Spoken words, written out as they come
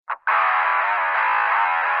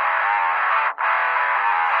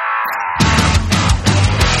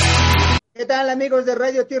¿Qué tal, amigos de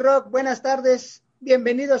Radio T-Rock? Buenas tardes.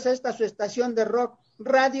 Bienvenidos a esta su estación de rock,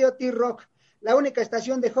 Radio T-Rock, la única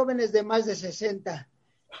estación de jóvenes de más de 60.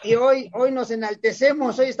 Y hoy nos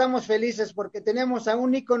enaltecemos, hoy estamos felices porque tenemos a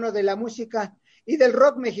un ícono de la música y del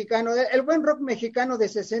rock mexicano, el buen rock mexicano de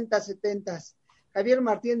 60, 70. Javier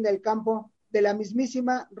Martín del Campo, de la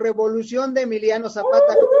mismísima Revolución de Emiliano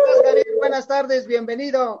Zapata. ¿Cómo estás, Javier? Buenas tardes,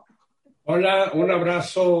 bienvenido. Hola, un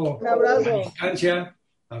abrazo. Un abrazo. A distancia.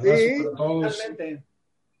 Abrazo Sí, para todos. totalmente.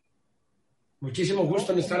 Muchísimo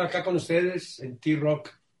gusto en estar acá con ustedes en T-Rock.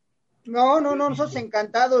 No, nosotros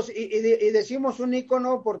encantados y decimos un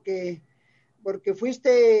ícono porque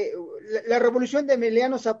fuiste, la revolución de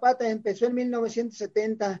Emiliano Zapata empezó en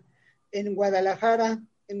 1970 en Guadalajara,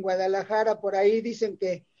 por ahí dicen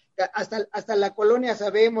que hasta la colonia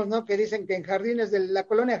sabemos, ¿no? Que dicen que en la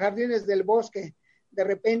colonia Jardines del Bosque, de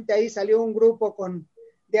repente ahí salió un grupo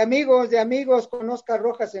de amigos, con Oscar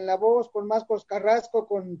Rojas en la voz, con Marcos Carrasco,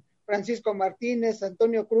 con Francisco Martínez,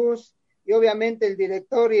 Antonio Cruz, y obviamente el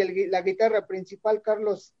director y la guitarra principal,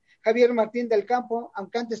 Javier Martín del Campo,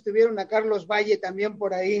 aunque antes tuvieron a Carlos Valle también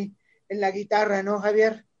por ahí en la guitarra, ¿no,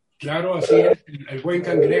 Javier? Claro, así es, el buen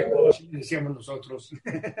cangrejo, así le decíamos nosotros.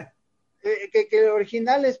 que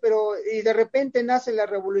originales, y de repente nace la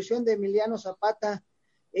revolución de Emiliano Zapata,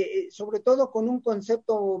 sobre todo con un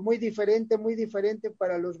concepto muy diferente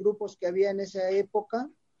para los grupos que había en esa época,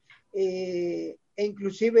 e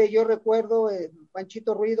inclusive yo recuerdo,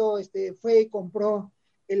 Panchito Ruido fue y compró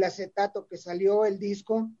el acetato que salió, el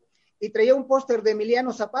disco, y traía un póster de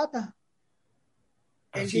Emiliano Zapata.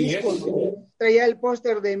 Así es. Traía el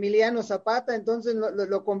póster de Emiliano Zapata, entonces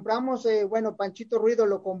lo compramos, Panchito Ruido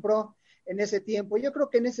lo compró en ese tiempo. Yo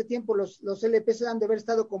creo que en ese tiempo los LPs han de haber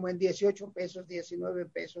estado como en 18 pesos, 19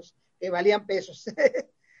 pesos, que valían pesos.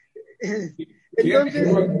 Entonces,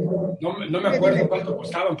 no me acuerdo cuánto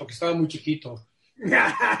costaban porque estaba muy chiquito.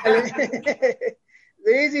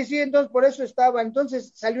 Sí, entonces por eso estaba.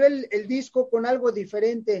 Entonces salió el disco con algo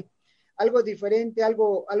diferente, algo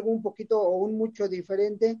un poquito o un mucho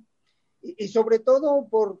diferente, y sobre todo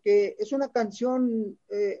porque es una canción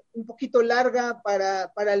un poquito larga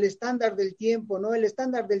para el estándar del tiempo, ¿no? El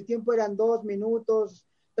estándar del tiempo eran 2 minutos,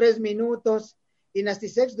 3 minutos, y Nasty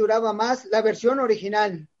Sex duraba más, la versión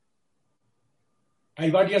original.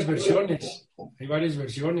 Hay varias versiones,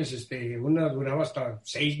 una duraba hasta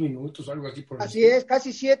 6 minutos, algo así. Así es,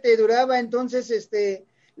 casi 7 duraba, entonces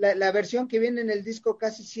la versión que viene en el disco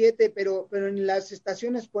casi 7, pero en las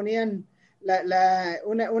estaciones ponían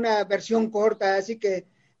una versión corta, así que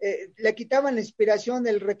le quitaban la inspiración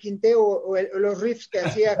del requinteo o los riffs que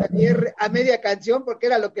hacía Javier a media canción, porque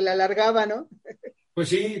era lo que la alargaba, ¿no? Pues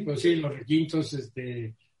sí, los requintos,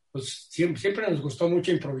 pues siempre nos gustó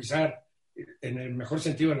mucho improvisar, en el mejor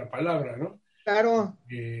sentido de la palabra, ¿no? Claro.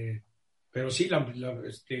 Pero sí,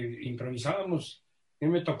 improvisábamos. A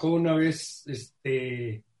mí me tocó una vez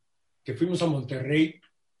que fuimos a Monterrey.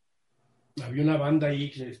 Había una banda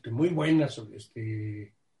ahí muy buena,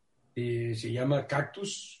 se llama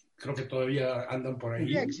Cactus, creo que todavía andan por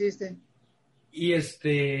ahí. Ya existe. Y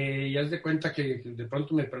y haz de cuenta que de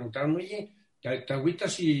pronto me preguntaron, oye, ¿te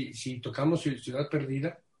agüitas si tocamos Ciudad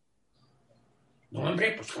Perdida? No,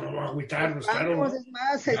 hombre, pues cómo va a agüitar, pues claro. Es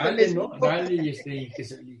más, dale, ¿no? Dale, y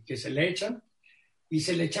que se le echan. Y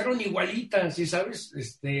se le echaron igualitas, ¿sí sabes?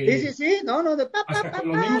 Sí, no, de hasta con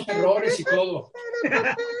los mismos errores y todo.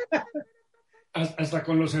 Hasta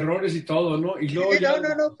con los errores y todo, ¿no? Y luego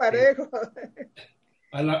no, parejo.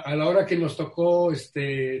 A la hora que nos tocó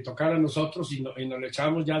tocar a nosotros y nos le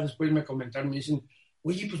echamos, ya después me comentaron, me dicen,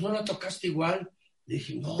 oye, pues no la tocaste igual. Le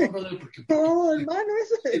dije, no, brother, porque no, hermano,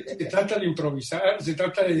 eso se trata de improvisar, se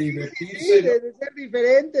trata de divertirse. Sí, de ser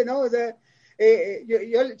diferente, ¿no? O sea,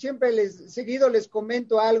 yo siempre seguido les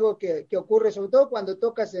comento algo que ocurre, sobre todo cuando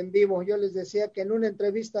tocas en vivo. Yo les decía que en una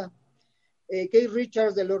entrevista, Keith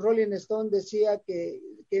Richards de los Rolling Stones decía que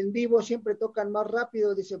en vivo siempre tocan más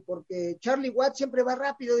rápido, dice, porque Charlie Watts siempre va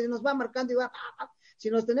rápido y nos va marcando y va,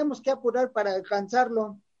 si nos tenemos que apurar para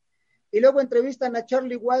alcanzarlo. Y luego entrevistan a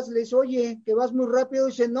Charlie Watts, le dice, oye, que vas muy rápido.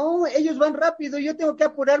 Dice, no, ellos van rápido, yo tengo que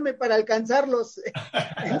apurarme para alcanzarlos.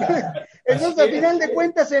 Entonces, al final de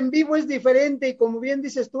cuentas, en vivo es diferente, y como bien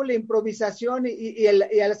dices tú, la improvisación y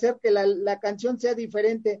al hacer que la canción sea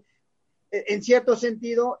diferente, en cierto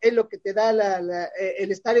sentido, es lo que te da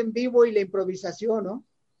el estar en vivo y la improvisación, ¿no?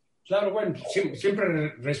 Claro, bueno, siempre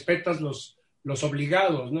respetas los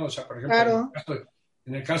obligados, ¿no? O sea, por ejemplo, claro.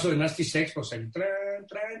 En el caso de Nasty Sex, pues el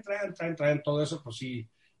traen, todo eso, pues sí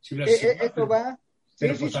esto va.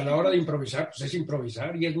 Pero pues a la hora de improvisar, pues es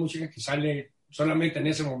improvisar y es música que sale solamente en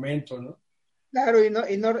ese momento, ¿no? Claro, y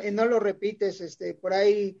no lo repites, por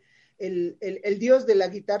ahí el dios de la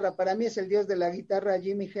guitarra. Para mí es el dios de la guitarra.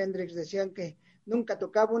 Jimi Hendrix, decían que nunca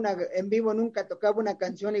tocaba en vivo, nunca tocaba una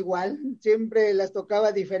canción igual, siempre las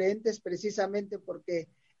tocaba diferentes, precisamente porque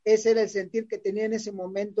ese era el sentir que tenía en ese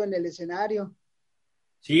momento en el escenario.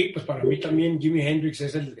 Sí, pues para mí también Jimi Hendrix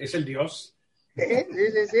es el dios. Sí,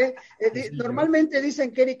 sí, sí. Normalmente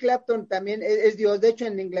dicen que Eric Clapton también es Dios. De hecho,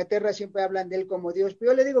 en Inglaterra siempre hablan de él como Dios.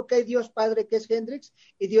 Pero yo le digo que hay Dios Padre, que es Hendrix,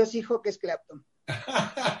 y Dios Hijo, que es Clapton.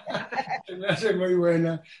 Me hace muy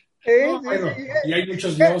buena. Sí, No, sí, bueno, sí. y hay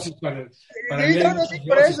muchos dioses para mí Sí, hay no, no, muchos sí,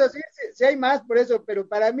 por dioses. eso, sí, sí, sí hay más, por eso. Pero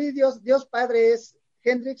para mí Dios Padre es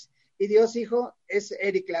Hendrix y Dios Hijo es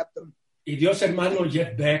Eric Clapton. Y Dios hermano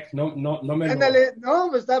Jeff Beck, no me lo... Ándale, no,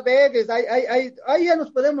 pues está Vegas, ahí ya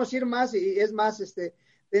nos podemos ir más, y es más,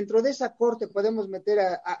 dentro de esa corte podemos meter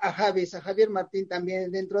a Javier Martín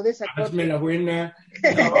también, dentro de esa Hazme corte. la buena.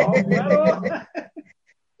 No, claro.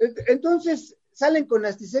 Entonces salen con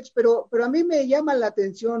Astisex, pero a mí me llama la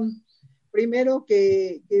atención, primero,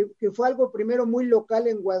 que fue algo primero muy local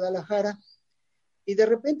en Guadalajara, y de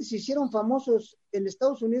repente se hicieron famosos en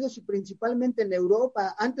Estados Unidos y principalmente en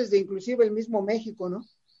Europa, antes de inclusive el mismo México, ¿no?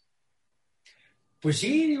 Pues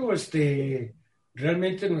sí, digo,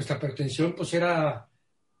 realmente nuestra pretensión pues era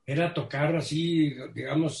tocar así,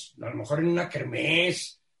 digamos, a lo mejor en una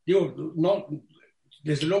kermés. Digo, no,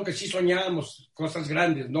 desde luego que sí soñábamos cosas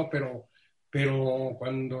grandes, ¿no? Pero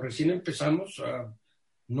cuando recién empezamos,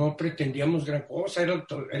 no pretendíamos gran cosa,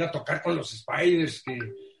 era tocar con los Spiders, que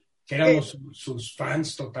éramos sus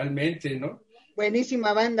fans totalmente, ¿no?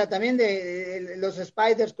 Buenísima banda también de los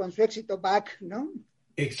Spiders con su éxito Back, ¿no?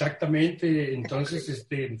 Exactamente, entonces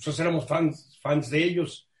nosotros éramos fans de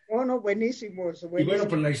ellos. Oh, no, buenísimos, Y bueno,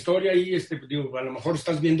 pues la historia ahí, digo, a lo mejor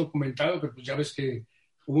estás bien documentado, pero pues ya ves que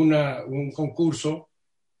hubo un concurso.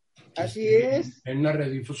 Así es. En una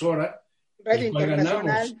radiodifusora. Radio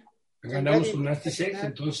Internacional. Ganamos un Nasty Sex,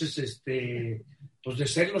 entonces, pues de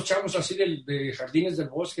ser los chavos así de Jardines del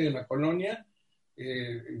Bosque, de la colonia,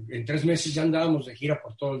 en 3 meses ya andábamos de gira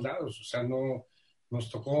por todos lados, o sea, no,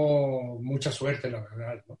 nos tocó mucha suerte, la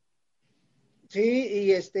verdad, ¿no?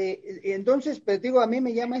 Sí, y entonces, pues digo, a mí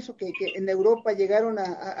me llama eso que en Europa llegaron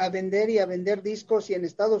a vender y a vender discos, y en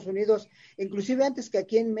Estados Unidos, inclusive antes que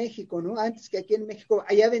aquí en México, ¿no? Antes que aquí en México,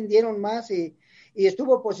 allá vendieron más, y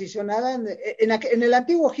estuvo posicionada en el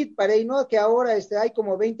antiguo Hit Parade, ¿no? Que ahora hay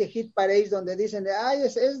como 20 Hit Parades donde dicen, ay,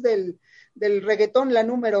 es del reggaetón la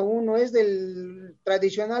número 1, es del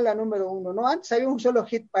tradicional la número 1, ¿no? Antes había un solo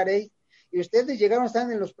Hit Parade, y ustedes llegaron a estar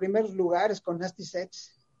en los primeros lugares con Nasty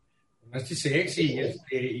Sex. Nasty Sex,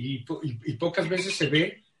 y pocas veces se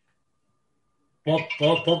ve,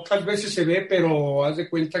 pocas veces se ve, pero haz de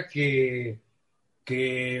cuenta que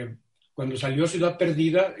cuando salió Ciudad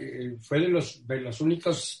Perdida, fue de los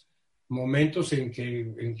únicos momentos en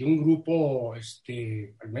que un grupo,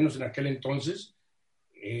 al menos en aquel entonces,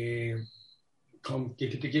 ¿qué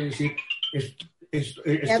te quiero decir?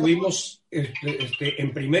 Estuvimos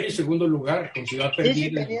en primer y segundo lugar con Ciudad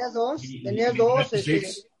Perdida. Sí, tenías dos.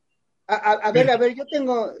 A ver,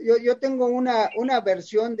 yo tengo una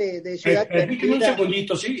versión de Ciudad Perdida. Un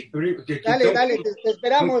segundito, sí. Dale, te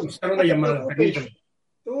esperamos. Una llamada, permítame.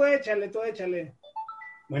 Tú échale.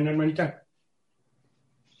 Bueno, hermanita.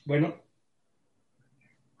 Bueno.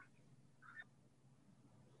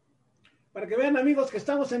 Para que vean, amigos, que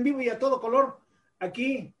estamos en vivo y a todo color,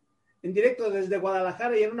 aquí, en directo desde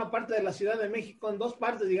Guadalajara y en una parte de la Ciudad de México, en 2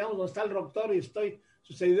 partes, digamos, donde está el Rocktor y estoy,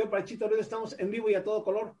 su servidor Pachito Ruiz, estamos en vivo y a todo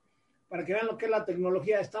color, para que vean lo que es la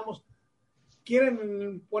tecnología.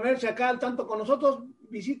 ¿Quieren ponerse acá al tanto con nosotros?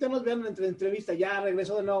 Visítenos, vean nuestra entrevista. Ya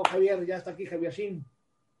regresó de nuevo Javier, ya está aquí Javier Sin.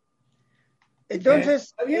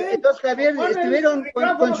 Entonces, Javier, estuvieron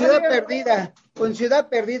con Ciudad Perdida, con Ciudad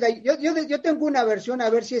Perdida. Yo tengo una versión, a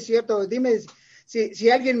ver si es cierto. Dime si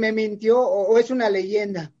alguien me mintió o es una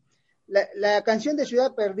leyenda. La canción de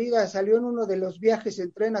Ciudad Perdida salió en uno de los viajes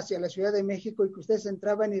en tren hacia la Ciudad de México, y que ustedes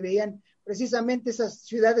entraban y veían precisamente esas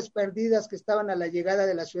ciudades perdidas que estaban a la llegada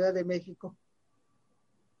de la Ciudad de México.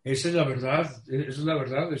 Esa es la verdad,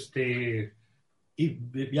 y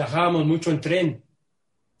viajábamos mucho en tren,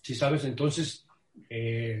 si sabes, entonces,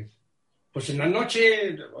 pues en la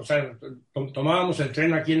noche, o sea, tomábamos el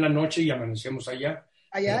tren aquí en la noche y amanecíamos allá.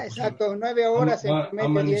 Allá, exacto, 9 horas.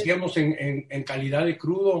 Amanecíamos en calidad de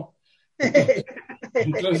crudo.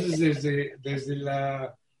 Entonces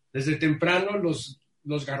desde temprano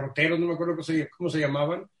los garroteros, no me acuerdo cómo se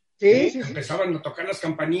llamaban, sí. Empezaban a tocar las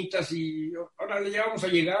campanitas y ahora ya vamos a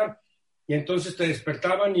llegar, y entonces te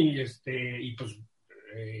despertaban y pues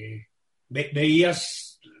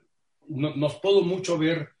veías, nos pudo mucho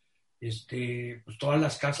ver pues todas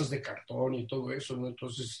las casas de cartón y todo eso, ¿no?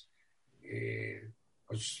 Entonces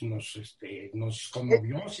pues nos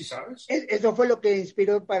conmovió, ¿sí sabes? Eso fue lo que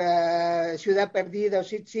inspiró para Ciudad Perdida o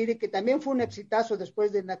Sin City, que también fue un exitazo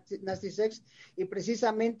después de Nasty Sex, y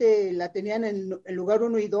precisamente la tenían en lugar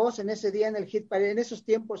 1 y 2 en ese día en el Hit Parade, en esos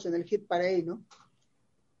tiempos en el Hit Parade, ¿no?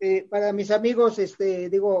 Para mis amigos,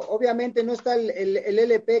 digo, obviamente no está el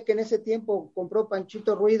LP que en ese tiempo compró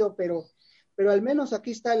Panchito Ruido, pero al menos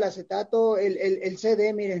aquí está el acetato, el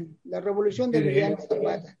CD, miren, La Revolución de Emiliano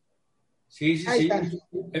Zapata. Sí.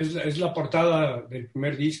 Es la portada del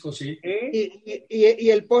primer disco, sí. Y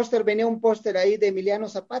el póster, venía un póster ahí de Emiliano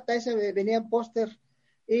Zapata, ese venía en póster.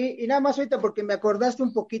 Y nada más ahorita porque me acordaste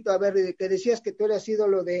un poquito, a ver, que decías que tú eras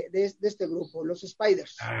ídolo de este grupo, los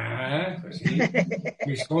Spiders. Pues sí.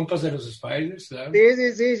 Mis compas de los Spiders, claro.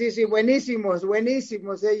 Sí,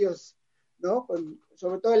 buenísimos ellos, ¿no?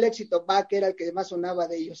 Sobre todo el éxito Back era el que más sonaba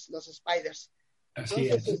de ellos, los Spiders. Así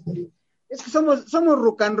es. Es que somos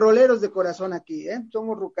rocanroleros de corazón aquí, ¿eh?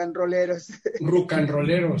 Somos rocanroleros.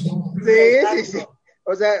 Rocanroleros. Sí.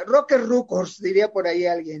 O sea, rockers rucos, diría por ahí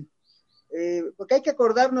alguien. Porque hay que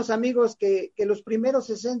acordarnos, amigos, que los primeros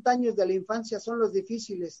 60 años de la infancia son los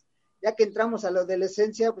difíciles. Ya que entramos a la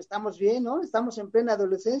adolescencia, pues estamos bien, ¿no? Estamos en plena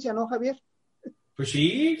adolescencia, ¿no, Javier? Pues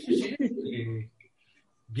sí.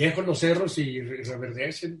 Viejos los cerros y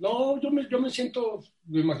reverdecen. No, yo me siento,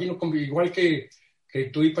 me imagino, como, igual que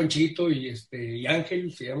tú y Panchito y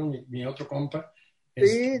Ángel, se llama mi otro compa.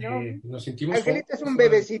 Sí, ¿no? Nos sentimos Angelito es un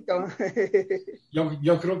bebecito.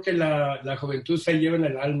 Yo creo que la juventud se lleva en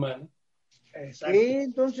el alma, ¿no? Exacto. Sí,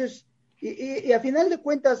 entonces, y a final de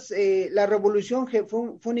cuentas, la revolución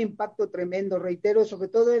fue un impacto tremendo, reitero, sobre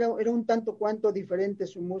todo era un tanto cuanto diferente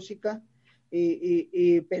su música,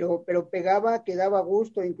 pero pegaba, que daba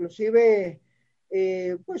gusto, inclusive,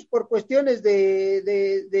 pues por cuestiones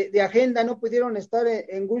de agenda no pudieron estar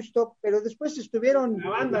en Gusto, pero después estuvieron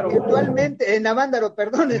virtualmente, en Avándaro,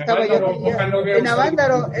 perdón, estaba yo aquí, en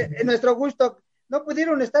Avándaro, en nuestro Gusto. No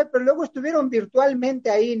pudieron estar, pero luego estuvieron virtualmente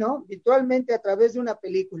ahí, ¿no? Virtualmente a través de una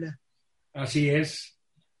película. Así es,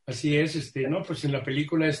 no, pues en la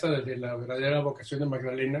película esta de La verdadera vocación de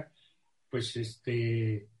Magdalena, pues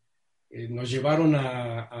nos llevaron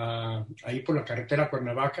ahí por la carretera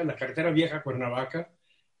Cuernavaca, la carretera vieja Cuernavaca,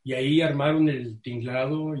 y ahí armaron el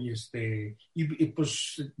tinglado y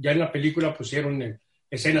pues ya en la película pusieron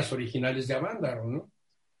escenas originales de Avándaro, ¿no?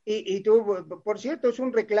 Y tú, por cierto, es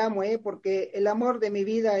un reclamo, porque el amor de mi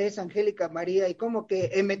vida es Angélica María, y como que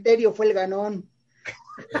Emeterio fue el ganón.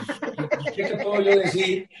 ¿Qué te puedo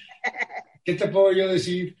yo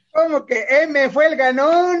decir? ¿Cómo que M fue el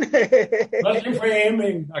ganón? Más bien fue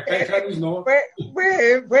M, acá en Javis no.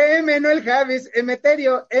 Fue M, no el Javis.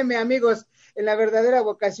 Emeterio, M, amigos, en la verdadera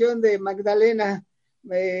vocación de Magdalena.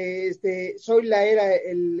 Soy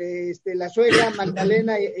la suegra,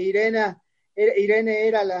 Magdalena Irene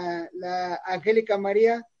era la Angélica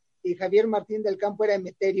María, y Javier Martín del Campo era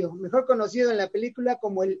Emeterio, mejor conocido en la película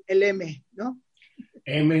como el M, ¿no?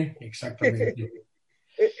 M, exactamente.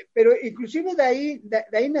 Pero inclusive de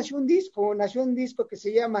ahí nació un disco que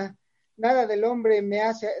se llama Nada del hombre me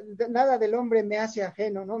hace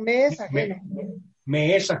ajeno, ¿no? Me es ajeno.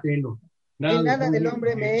 Me es ajeno. Nada del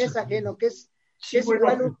hombre me es ajeno, que es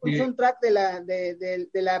igual un soundtrack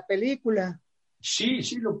de la película. Sí,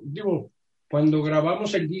 lo digo. Cuando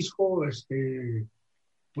grabamos el disco,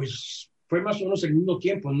 pues fue más o menos el mismo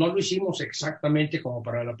tiempo. No lo hicimos exactamente como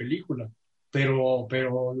para la película, pero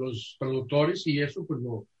los productores y eso, pues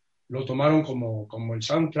lo tomaron como el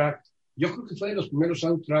soundtrack. Yo creo que fue de los primeros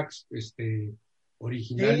soundtracks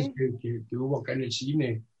originales que hubo acá en el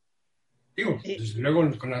cine. Digo, desde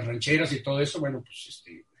luego con las rancheras y todo eso, bueno, pues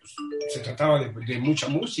se trataba de mucha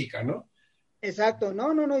música, ¿no? Exacto,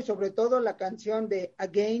 no, y sobre todo la canción de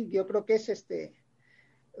Again, yo creo que es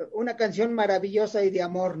una canción maravillosa y de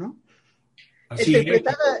amor, ¿no? Así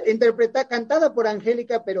interpretada, cantada por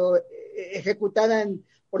Angélica, pero ejecutada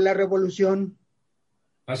por la Revolución.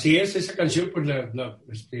 Así es, esa canción pues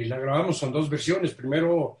la grabamos en 2 versiones,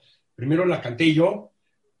 primero la canté yo,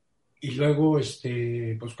 y luego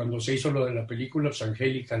pues cuando se hizo lo de la película, pues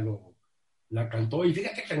Angélica la cantó, y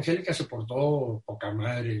fíjate que Angélica se portó poca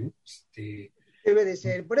madre, ¿no? Debe de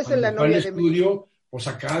ser, por eso es la novia de estudio, pues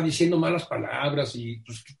acá diciendo malas palabras y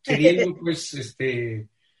pues queriendo pues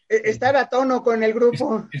estar a tono con el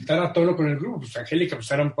grupo. Estar a tono con el grupo, pues Angélica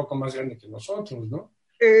pues era un poco más grande que nosotros, ¿no?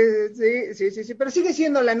 Sí, pero sigue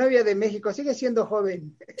siendo la novia de México, sigue siendo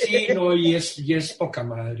joven. Sí, no, y es poca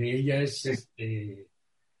madre, ella es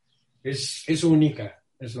única,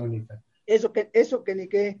 es única. Eso que ni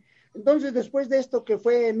qué. Entonces, después de esto, que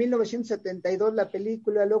fue en 1972 la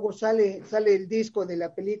película, luego sale el disco de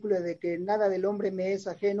la película de que Nada del hombre me es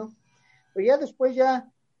ajeno, pero ya después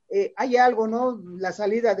hay algo, ¿no? La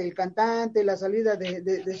salida del cantante, la salida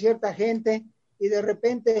de cierta gente, y de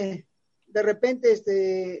repente,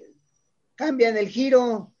 cambian el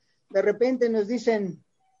giro, de repente nos dicen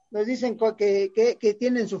que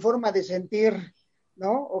tienen su forma de sentir,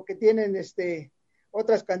 ¿no? O que tienen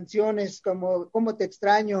otras canciones como ¿Cómo te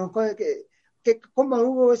extraño? ¿Cómo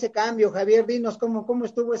hubo ese cambio, Javier? Dinos cómo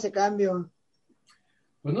estuvo ese cambio.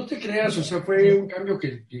 Pues no te creas, o sea, fue un cambio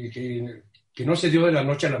que no se dio de la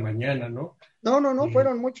noche a la mañana, ¿no? No,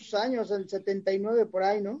 fueron muchos años, el 79 por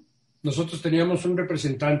ahí, ¿no? Nosotros teníamos un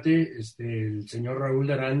representante, el señor Raúl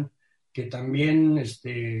Darán, que también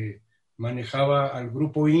manejaba al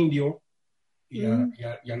grupo indio y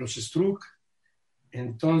a los Struck.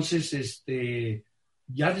 Entonces,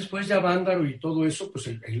 ya después de Avándaro y todo eso, pues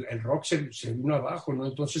el rock se vino abajo, ¿no?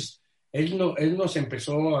 Entonces, él nos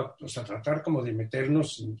empezó a tratar como de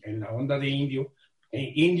meternos en la onda de indio.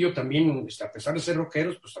 Indio también, a pesar de ser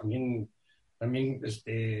rockeros, pues también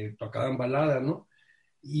tocaban balada, ¿no?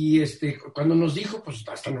 Y cuando nos dijo, pues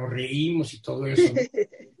hasta nos reímos y todo eso, ¿no?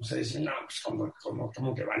 O sea, dicen, no, pues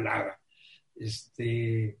como que balada.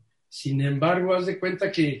 Sin embargo, haz de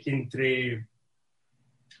cuenta que entre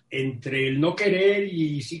el no querer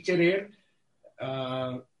y sí querer,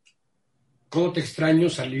 ¿Cómo te extraño?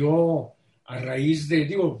 Salió a raíz de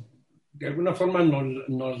alguna forma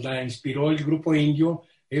nos la inspiró el grupo indio.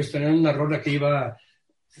 Ellos tenían una rola que iba...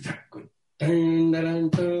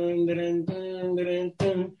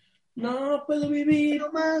 No puedo vivir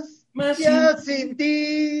más ya sin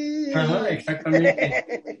ti. Ajá,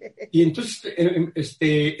 exactamente. Y entonces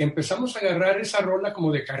empezamos a agarrar esa rola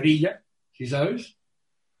como de carrilla, ¿sí sabes?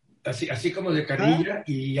 Así como de carrilla,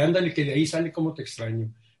 y ándale que de ahí sale Cómo te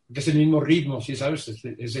extraño. Que es el mismo ritmo, ¿sí sabes?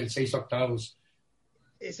 Es el 6 octavos.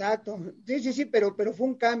 Exacto, sí, pero fue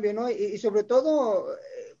un cambio, ¿no? Y sobre todo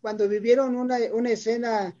cuando vivieron una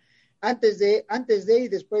escena antes de y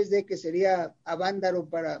después de, que sería Avándaro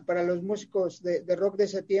para los músicos de rock de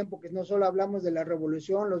ese tiempo, que no solo hablamos de la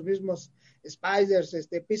revolución, los mismos Spiders,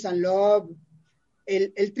 Peace and Love,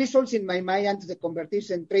 el Three Souls in My Mind antes de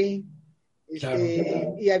convertirse en Three, Claro.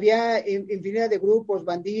 Y había infinidad de grupos,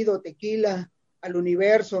 Bandido, Tequila, Al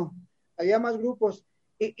Universo, había más grupos.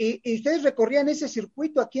 Y ustedes recorrían ese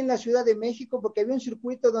circuito aquí en la Ciudad de México, porque había un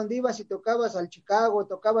circuito donde ibas y tocabas al Chicago,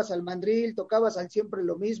 tocabas al Mandril, tocabas al Siempre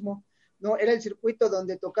lo Mismo, ¿no? Era el circuito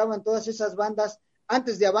donde tocaban todas esas bandas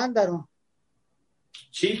antes de Avándaro.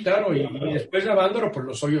 Sí, claro, y después de Avándaro, por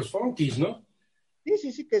los Hoyos Funkies, ¿no?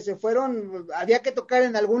 Sí, que se fueron, había que tocar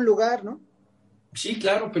en algún lugar, ¿no? Sí,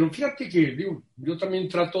 claro, pero fíjate que yo también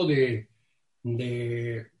trato de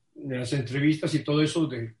las entrevistas y todo eso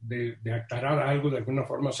de aclarar algo de alguna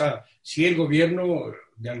forma. O sea, sí, el gobierno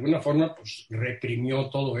de alguna forma pues reprimió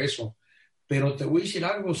todo eso, pero te voy a decir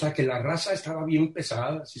algo, o sea, que la raza estaba bien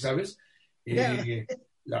pesada, ¿sí sabes?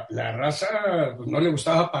 La raza pues, no le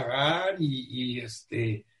gustaba pagar y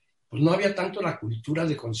pues no había tanto la cultura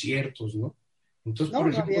de conciertos, ¿no? Entonces, por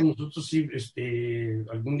ejemplo, nosotros sí,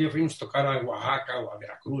 algún día fuimos a tocar a Oaxaca o a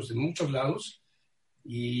Veracruz, en muchos lados,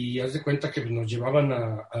 y haz de cuenta que nos llevaban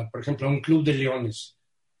por ejemplo, a un club de leones.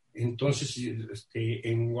 Entonces,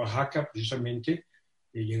 en Oaxaca, precisamente,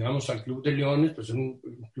 llegamos al club de leones, pues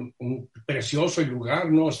un precioso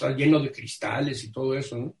lugar, ¿no? Está lleno de cristales y todo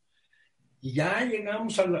eso, ¿no? Y ya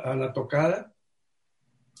llegamos a la tocada,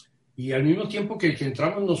 y al mismo tiempo que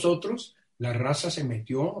entramos nosotros, la raza se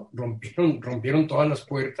metió, rompieron todas las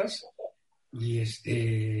puertas, y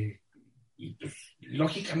pues,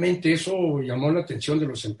 lógicamente eso llamó la atención de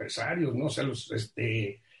los empresarios, ¿no? O sea,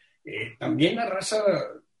 también la raza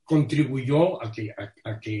contribuyó a que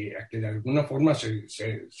de alguna forma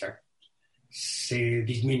se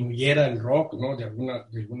disminuyera el rock, ¿no? De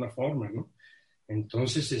alguna forma, ¿no?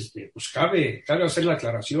 Entonces, pues cabe hacer la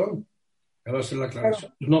aclaración. Claro.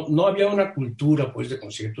 No había una cultura, pues, de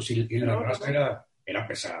conciertos y la raza era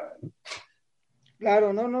pesada, ¿no?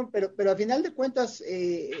 Claro, pero a final de cuentas,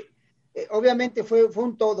 obviamente fue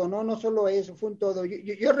un todo, ¿no? No solo eso, fue un todo.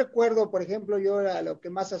 Yo recuerdo, por ejemplo, a lo que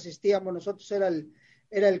más asistíamos nosotros era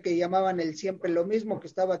el que llamaban el Siempre lo Mismo, que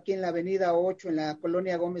estaba aquí en la Avenida 8, en la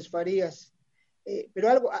colonia Gómez Farías. Pero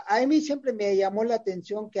a mí siempre me llamó la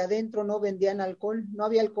atención que adentro no vendían alcohol, no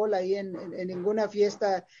había alcohol ahí en ninguna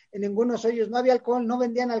fiesta, en ningunos hoyos, no había alcohol, no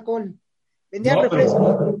vendían alcohol, vendían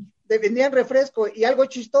refresco. Vendían refresco, y algo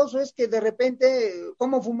chistoso es que de repente,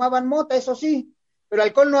 como fumaban mota, eso sí, pero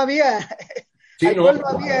alcohol no había. Sí, alcohol no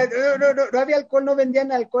había, no había alcohol, no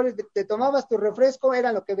vendían alcohol, te tomabas tu refresco,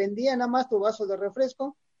 era lo que vendían, nada más tu vaso de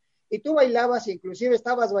refresco, y tú bailabas, inclusive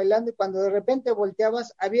estabas bailando, y cuando de repente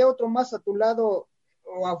volteabas, había otro más a tu lado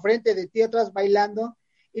o a frente de ti atrás bailando,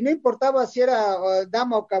 y no importaba si era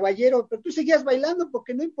dama o caballero, pero tú seguías bailando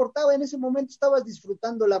porque no importaba, en ese momento estabas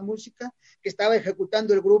disfrutando la música que estaba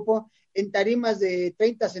ejecutando el grupo en tarimas de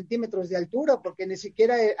 30 centímetros de altura, porque ni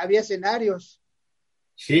siquiera había escenarios.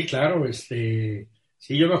 Sí, claro, sí,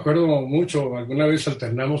 yo me acuerdo mucho, alguna vez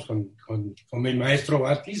alternamos con mi maestro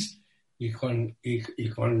Batis y con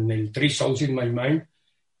el Three Souls in My Mind.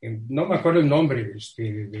 No me acuerdo el nombre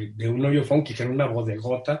de un hoyo funky que era una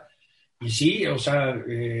bodegota. Y sí, o sea,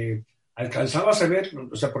 alcanzabas a ver,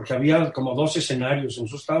 o sea, porque había como 2 escenarios,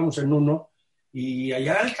 nosotros estábamos en uno y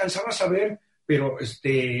allá alcanzabas a ver, pero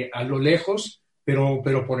a lo lejos, pero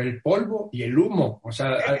por el polvo y el humo, o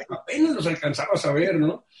sea, apenas los alcanzabas a ver,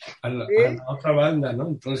 ¿no? A la otra banda, ¿no?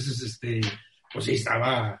 Entonces, pues sí,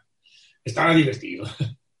 estaba divertido.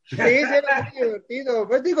 Sí, era muy divertido.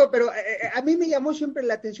 Pues digo, pero a mí me llamó siempre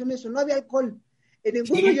la atención eso, no había alcohol. En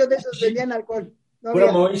ninguno de esos vendían alcohol. No pura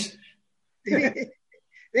había. Mois.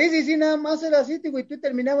 Sí, nada más era así, y tú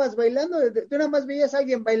terminabas bailando, tú nada más veías a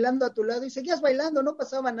alguien bailando a tu lado y seguías bailando, no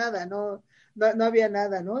pasaba nada, no había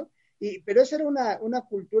nada, ¿no? Pero esa era una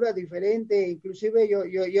cultura diferente, inclusive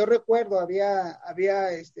yo recuerdo, había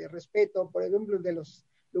respeto, por ejemplo, de los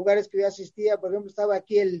lugares que yo asistía, por ejemplo, estaba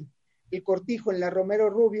aquí el Cortijo en la Romero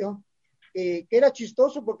Rubio, que era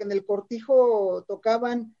chistoso porque en el Cortijo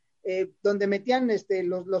tocaban donde metían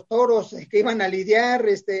los toros que iban a lidiar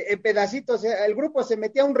en pedacitos, el grupo se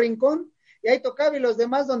metía a un rincón y ahí tocaba y los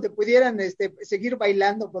demás donde pudieran seguir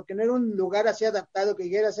bailando, porque no era un lugar así adaptado que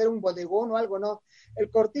quiera ser un bodegón o algo, no.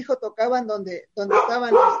 El Cortijo tocaban donde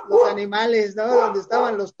estaban los animales, ¿no? Donde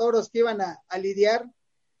estaban los toros que iban a lidiar,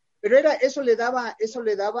 pero eso le daba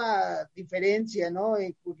diferencia, ¿no?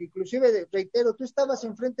 Inclusive, reitero, tú estabas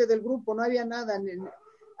enfrente del grupo, no había nada,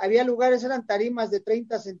 había lugares, eran tarimas de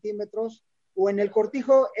 30 centímetros, o en el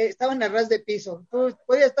Cortijo estaban a ras de piso. Tú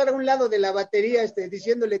podías estar a un lado de la batería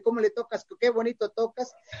diciéndole cómo le tocas, qué bonito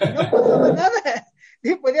tocas, y no pasaba nada.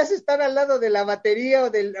 Sí, podías estar al lado de la batería o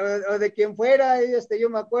de quien fuera, yo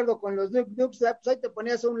me acuerdo con los Nooks, pues ahí te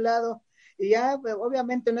ponías a un lado, y ya, pues,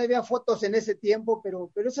 obviamente no había fotos en ese tiempo,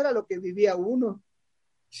 pero eso era lo que vivía uno.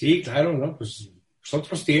 Sí, claro, ¿no? Pues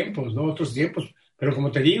otros tiempos, ¿no? Otros tiempos, pero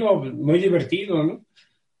como te digo, muy divertido, ¿no?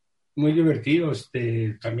 Muy divertido,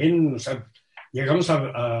 también, o sea, llegamos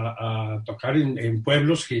a tocar en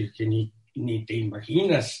pueblos que ni te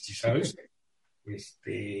imaginas, ¿sabes? Pues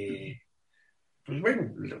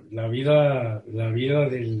bueno, la vida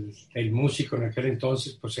del músico en aquel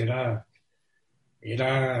entonces, pues era,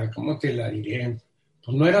 ¿cómo te la diré?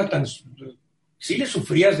 Pues no era tan, sí le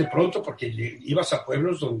sufrías de pronto porque ibas a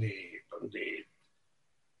pueblos donde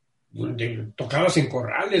tocabas en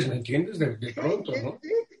corrales, ¿me entiendes? De pronto, ¿no?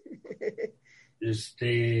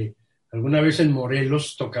 Alguna vez en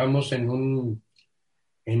Morelos tocamos en un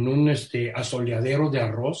asoleadero de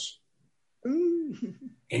arroz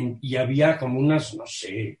y había como unas, no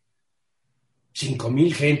sé,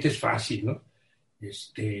 5,000 gentes fácil, ¿no?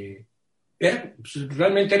 Pues,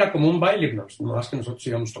 realmente era como un baile, no más que nosotros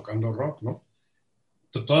íbamos tocando rock, ¿no?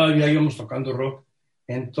 Todavía íbamos tocando rock.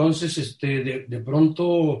 Entonces, de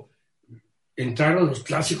pronto entraron los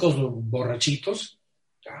clásicos borrachitos,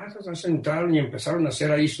 entraron y empezaron a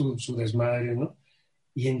hacer ahí su desmadre, ¿no?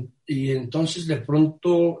 Y entonces de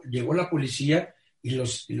pronto llegó la policía y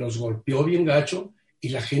los golpeó bien gacho y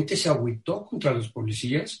la gente se agüitó contra los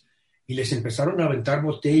policías y les empezaron a aventar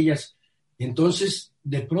botellas. Y entonces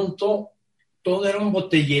de pronto todo era un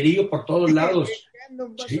botellerío por todos lados.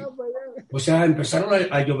 ¿Sí? O sea, empezaron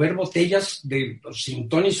a llover botellas sin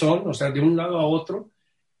ton y son, o sea, de un lado a otro.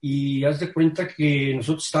 Y haz de cuenta que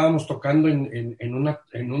nosotros estábamos tocando en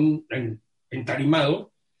un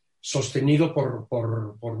entarimado sostenido por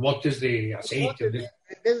botes de aceite. De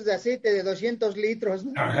aceite de 200 litros,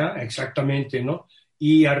 ¿no? Ajá, exactamente, ¿no?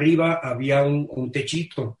 Y arriba había un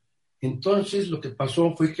techito. Entonces lo que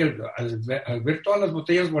pasó fue que al ver todas las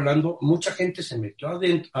botellas volando, mucha gente se metió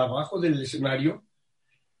abajo del escenario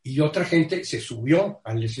y otra gente se subió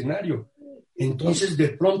al escenario. Entonces, de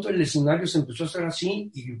pronto el escenario se empezó a hacer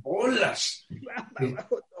así y bolas.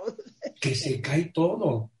 Que se cae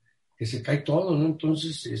todo, ¿no?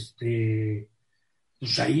 Entonces,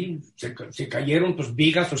 pues ahí se cayeron pues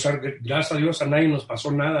vigas, o sea, gracias a Dios a nadie nos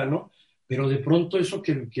pasó nada, ¿no? Pero de pronto eso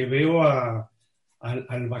que veo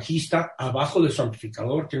al bajista abajo de su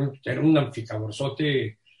amplificador, que era un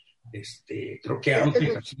amplificadorzote, creo que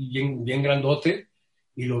amplio, así bien, bien grandote,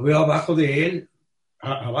 y lo veo abajo de él,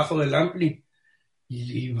 abajo del ampli,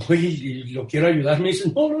 y voy y lo quiero ayudar, me dice,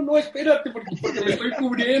 no, espérate, porque me estoy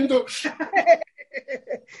cubriendo.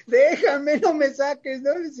 Déjame, no me saques,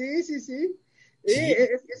 ¿no? Sí. Sí, Sí,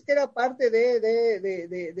 es que era parte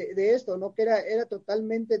de esto, ¿no? Que era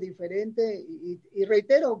totalmente diferente y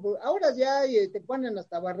reitero, pues, ahora ya te ponen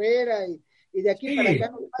hasta barrera y de aquí para acá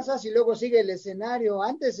sí, no pasas y luego sigue el escenario.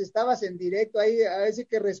 Antes estabas en directo ahí, a veces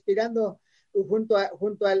que respirando junto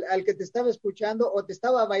al que te estaba escuchando o te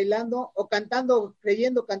estaba bailando o cantando,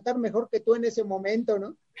 creyendo cantar mejor que tú en ese momento,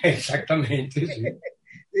 ¿no? exactamente, sí.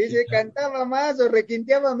 Dice, cantaba más o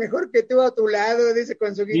requinteaba mejor que tú a tu lado, dice,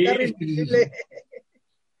 con su Sí, guitarra sí, sí, sí, invisible.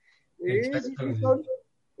 Sí, sí, sí, exactamente.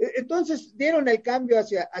 Entonces dieron el cambio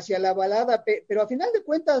hacia la balada, pero a final de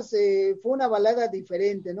cuentas fue una balada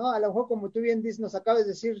diferente, ¿no? A lo mejor, como tú bien dices, nos acabas de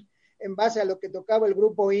decir en base a lo que tocaba el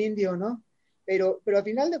grupo indio, ¿no? Pero a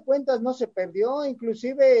final de cuentas no se perdió,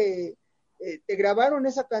 inclusive te grabaron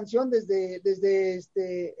esa canción desde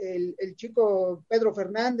el chico Pedro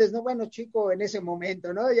Fernández, ¿no? Bueno, chico en ese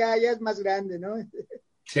momento, ¿no? Ya es más grande, ¿no?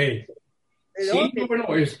 Sí. Pero Sí, no, bueno,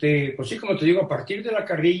 pues sí, como te digo, a partir de la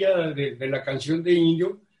carrilla de la canción de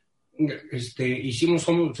Indio, hicimos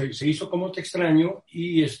se hizo Como Te Extraño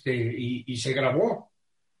y se grabó.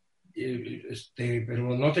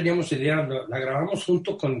 Pero no teníamos idea, la grabamos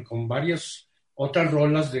junto con varias otras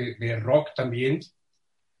rolas de rock también,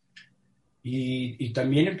 y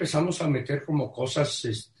también empezamos a meter como cosas,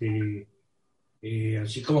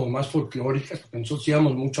 así como más folclóricas, porque nosotros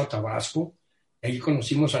íbamos mucho a Tabasco, ahí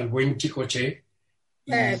conocimos al buen Chicoche,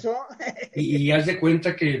 y, eso, y haz de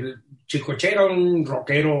cuenta que el Chicoche era un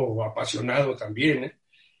rockero apasionado también,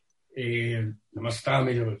 ¿eh? Nomás estaba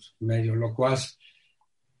medio locuaz.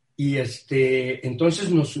 Y entonces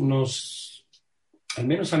al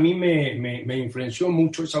menos a mí me influenció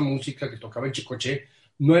mucho esa música que tocaba el Chicoche.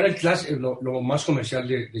 No era lo más comercial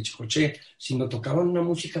de Chicoche, sino tocaban una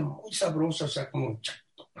música muy sabrosa, o sea, como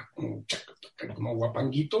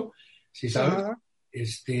guapanguito, ¿sí sabes? ajá.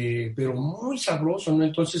 Pero muy sabroso, ¿no?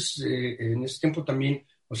 Entonces, en ese tiempo también,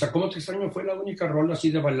 o sea, Cómo Te Extraño fue la única rola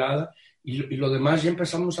así de balada, y lo demás ya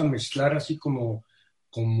empezamos a mezclar así como,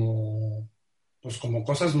 pues como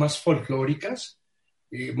cosas más folclóricas,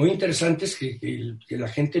 muy interesantes que la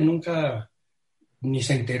gente nunca ni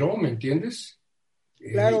se enteró, ¿me entiendes?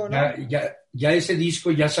 Claro, ¿no? Ya ese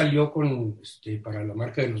disco ya salió para la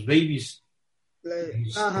marca de los Babies,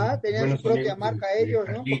 Ajá, tenían su buenos propia amigos marca de ellos,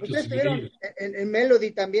 ¿no? Porque ustedes Carlitos y estuvieron ellos. en Melody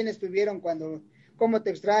también estuvieron cuando, cómo te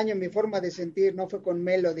extraño, mi forma de sentir, ¿no? Fue con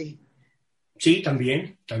Melody. Sí,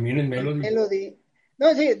 también en Con Melody. Melody.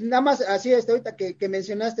 No, sí, nada más así, ahorita que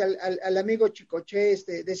mencionaste al amigo Chicoche,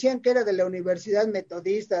 decían que era de la Universidad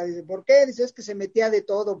Metodista. Dice, ¿por qué? Dice, es que se metía de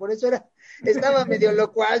todo, por eso estaba medio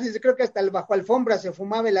locuaz. Dice, creo que hasta el bajo alfombra se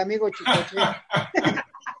fumaba el amigo Chicoche.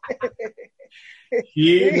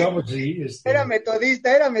 Sí, no, Sí, pues sí, era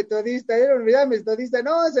unidad metodista,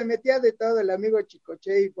 no, se metía de todo el amigo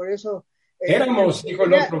Chicoche y por eso éramos, dijo el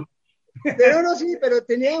tenía, otro. pero no, sí, pero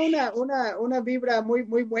tenía una vibra muy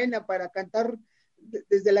buena para cantar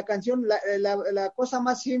desde la canción, la cosa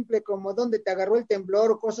más simple como donde te agarró el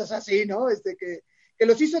temblor o cosas así, ¿no? Que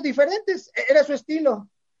los hizo diferentes, era su estilo,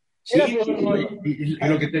 era Sí, su no, no, no, estilo. y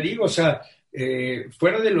lo que te digo, o sea,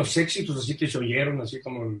 fuera de los éxitos así que se oyeron, así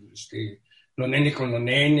como los nenes con los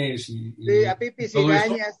nenes Sí, a y Pipis y todo eso,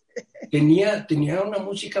 Gañas. tenía una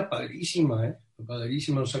música padrísima,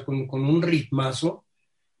 padrísima, o sea, con un ritmazo,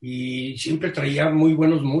 y siempre traía muy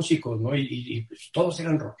buenos músicos, ¿no? Y pues, todos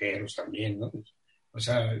eran rockeros también, ¿no? O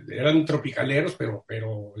sea, eran tropicaleros,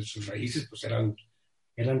 pero en sus raíces pues eran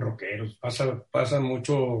rockeros. Pasa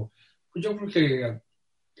mucho, pues yo creo que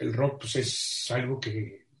el rock pues es algo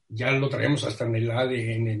que ya lo traemos hasta en el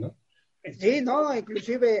ADN, ¿no? Sí, no,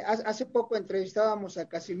 inclusive hace poco entrevistábamos a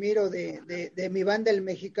Casimiro de mi banda El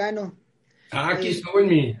Mexicano. Eh, Aquí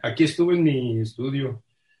estuve en mi estudio.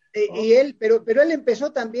 y él, pero él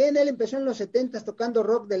empezó también, él empezó en los 70 tocando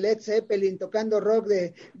rock de Led Zeppelin, tocando rock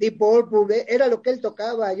de Deep Purple, era lo que él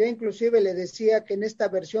tocaba. Yo inclusive le decía que en esta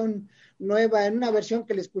versión nueva, en una versión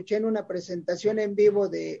que le escuché en una presentación en vivo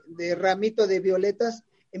de Ramito de Violetas,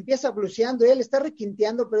 empieza bluseando, él está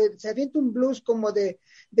requinteando, pero se avienta un blues como de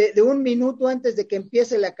un minuto antes de que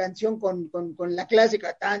empiece la canción con la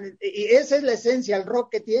clásica, y esa es la esencia, el rock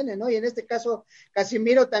que tiene, ¿no? Y en este caso,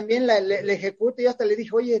 Casimiro también le ejecuta, y hasta le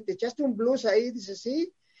dije, oye, ¿te echaste un blues ahí? Dice,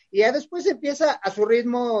 sí, y ya después empieza a su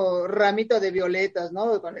ritmo Ramito de Violetas,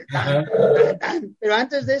 ¿no? Con el Ajá. tan, pero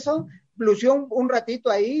antes de eso, bluseó un ratito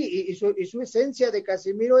ahí, y su esencia de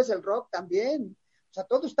Casimiro es el rock también, o sea,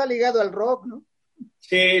 todo está ligado al rock, ¿no?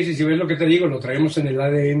 Sí, sí, sí, ves lo que te digo, lo traemos en el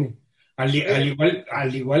ADN. Eh,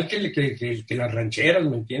 Al igual que las rancheras,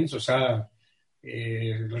 ¿me entiendes? O sea,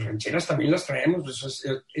 las rancheras también las traemos, eso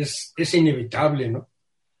es inevitable, ¿no?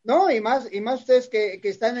 No, y más ustedes que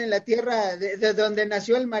están en la tierra de donde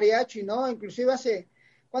nació el mariachi, ¿no? Inclusive hace,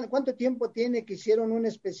 ¿cuánto tiempo tiene que hicieron un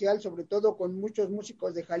especial, sobre todo con muchos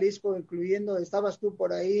músicos de Jalisco, incluyendo, estabas tú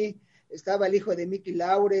por ahí, estaba el hijo de Mickey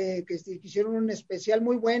Laure, que hicieron un especial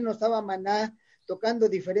muy bueno, estaba Maná tocando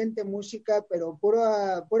diferente música, pero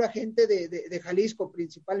pura gente de Jalisco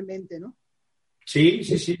principalmente, ¿no? Sí,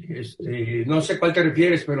 sí, sí. No sé cuál te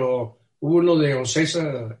refieres, pero hubo uno de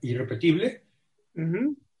Ocesa Irrepetible.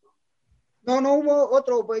 Uh-huh. No, no hubo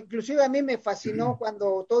otro, pues, inclusive a mí me fascinó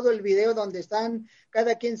cuando todo el video donde están,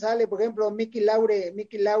 cada quien sale, por ejemplo, Mickey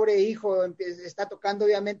Laure hijo, está tocando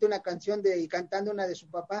obviamente una canción y cantando una de su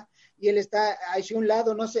papá, y él está hacia un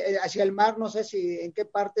lado, no sé, hacia el mar, no sé si en qué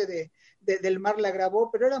parte del mar la grabó,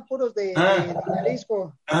 pero eran puros de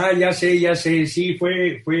Jalisco. Ya sé, sí,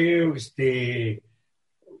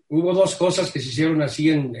 hubo dos cosas que se hicieron así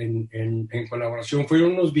en colaboración,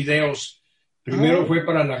 fueron unos videos. Primero fue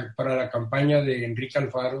para la campaña de Enrique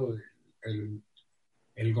Alfaro,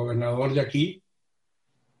 el gobernador de aquí,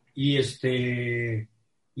 y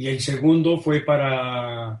y el segundo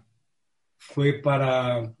para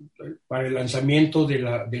el lanzamiento de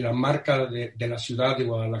la marca de la ciudad de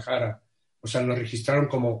Guadalajara. O sea, lo registraron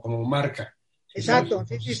como marca. Exacto,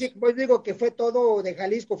 sí, pues digo que fue todo de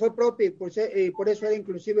Jalisco, fue propio, y por eso era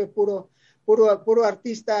inclusive puro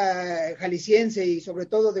artista jalisciense y sobre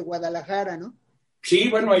todo de Guadalajara, ¿no? Sí,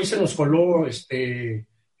 bueno, ahí se nos coló André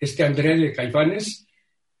de Caifanes,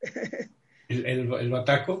 el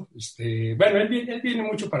bataco. Bueno, él viene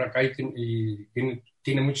mucho para acá y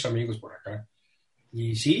tiene muchos amigos por acá.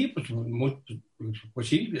 Y sí, pues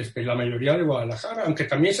sí, la mayoría de Guadalajara, aunque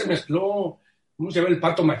también se mezcló, ¿cómo se llama? El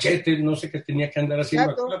Pato Machete, no sé qué tenía que andar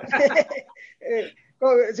haciendo acá.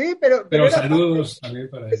 Sí, Pero era saludos también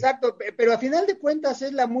para él. exacto, pero a final de cuentas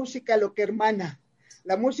es la música lo que hermana,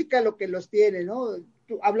 la música lo que los tiene, ¿no?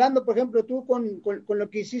 Hablando, por ejemplo, tú con lo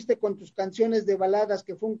que hiciste con tus canciones de baladas,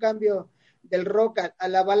 que fue un cambio del rock a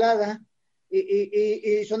la balada,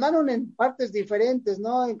 y sonaron en partes diferentes,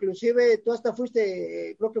 ¿no? Inclusive tú hasta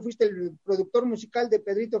creo que fuiste el productor musical de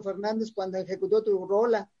Pedrito Fernández cuando ejecutó tu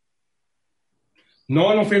rola.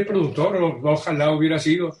 No fui el productor, ojalá hubiera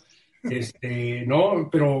sido. No,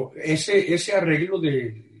 pero ese arreglo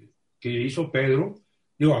que hizo Pedro,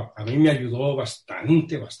 digo, a mí me ayudó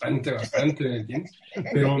bastante, ¿me entiendes?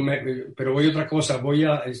 Pero voy a otra cosa,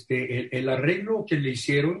 el arreglo que le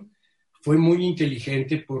hicieron fue muy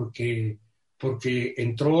inteligente porque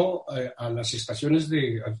entró a las estaciones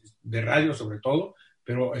de radio sobre todo,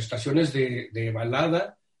 pero estaciones de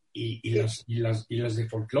balada y las de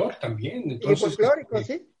folclore también. Y Entonces, folclórico,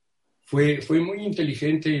 sí. fue muy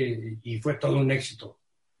inteligente y fue todo un éxito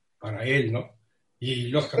para él, ¿no? Y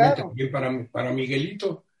lógicamente Claro. también para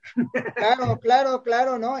Miguelito.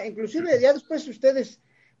 Claro, ¿no? Inclusive ya después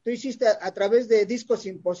tú hiciste a través de Discos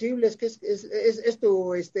Imposibles, que es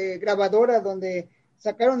tu grabadora donde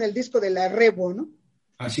sacaron el disco de la Rebo, ¿no?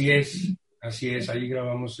 Así es, ahí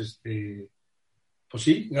grabamos, pues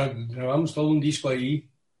sí, grabamos todo un disco ahí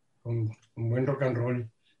con buen rock and roll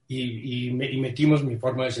y metimos mi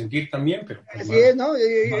forma de sentir también, pero pues Así es, ¿no?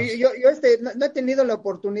 Yo no he tenido la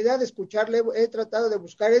oportunidad de escucharle, he tratado de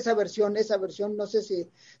buscar esa versión, no sé si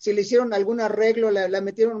le hicieron algún arreglo, la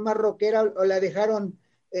metieron más rockera o la dejaron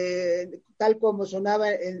tal como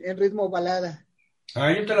sonaba en ritmo balada.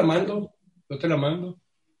 yo te la mando.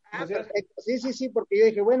 Perfecto. Sí, porque yo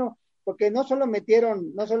dije, bueno, porque no solo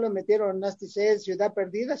metieron Nasty Cell, Ciudad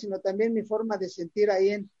Perdida, sino también mi forma de sentir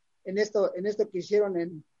ahí en esto que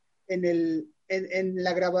hicieron en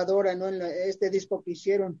la grabadora, ¿no? Este disco que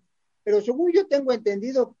hicieron. Pero según yo tengo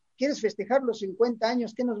entendido, quieres festejar los 50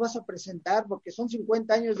 años, ¿qué nos vas a presentar? Porque son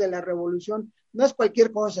 50 años de la revolución, no es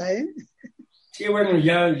cualquier cosa, ¿eh? Sí, bueno,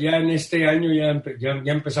 ya en este año ya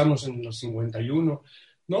empezamos en los 51.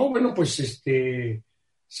 No, bueno, pues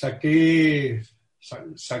saqué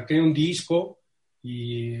un disco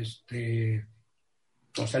y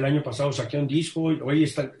o sea, el año pasado saqué un disco, hoy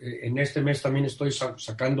en este mes también estoy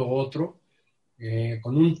sacando otro,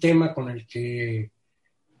 con un tema con el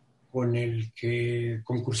que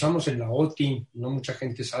concursamos en la OTI. No mucha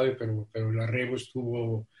gente sabe, pero la Rebo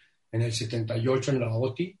estuvo en el 78 en la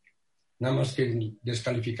OTI, nada más que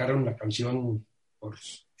descalificaron la canción por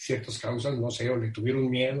ciertas causas, no sé, o le tuvieron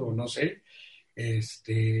miedo, o no sé.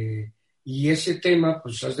 Y ese tema,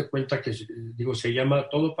 pues haz de cuenta que, digo, se llama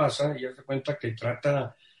Todo pasa, y haz de cuenta que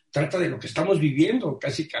trata de lo que estamos viviendo,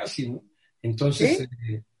 casi, ¿no? Entonces,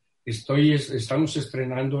 ¿Sí? Estamos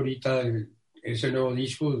estrenando ahorita ese nuevo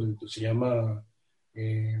disco, se llama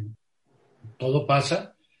Todo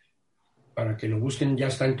pasa, para que lo busquen, ya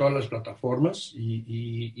está en todas las plataformas,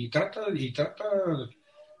 y trata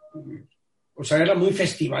o sea, era muy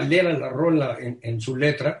festivalera la rola en su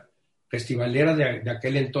letra, festivalera de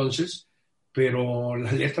aquel entonces, pero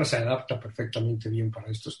la letra se adapta perfectamente bien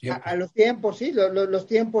para estos tiempos. A los tiempos, sí, los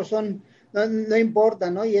tiempos son, no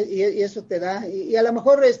importa, ¿no? Y eso te da. Y a lo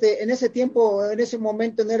mejor en ese tiempo, en ese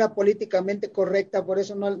momento no era políticamente correcta, por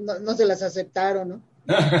eso no se las aceptaron, ¿no?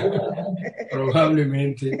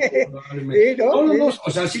 Probablemente. Sí, ¿no? No,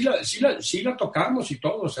 o sea, sí la tocamos y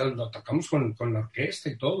todo, o sea, la tocamos con la orquesta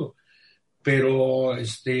y todo, pero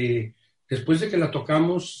después de que la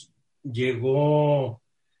tocamos, llegó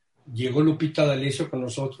Lupita D'Alessio con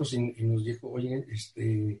nosotros y nos dijo, oye,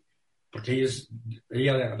 porque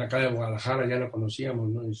ella de acá de Guadalajara, ya la conocíamos,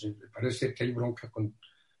 ¿no? Dice, me parece que hay bronca con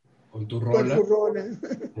tu rola,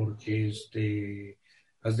 porque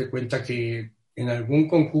haz de cuenta que en algún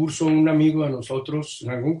concurso, un amigo de nosotros,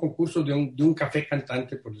 en algún concurso de un café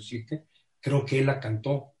cantante, por decirte, creo que él la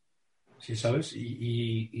cantó, ¿sí sabes?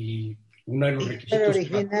 Y uno de los requisitos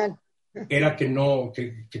era que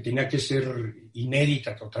tenía que ser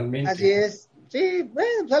inédita totalmente. Así es. Sí, bueno,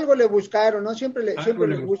 pues algo le buscaron, ¿no? Siempre le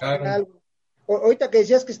buscan algo. Ahorita que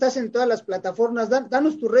decías que estás en todas las plataformas,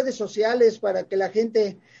 danos tus redes sociales para que la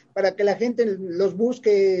gente los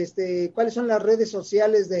busque. ¿Cuáles son las redes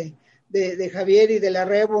sociales de Javier y de la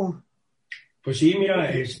Rebo? Pues sí,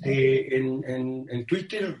 mira, en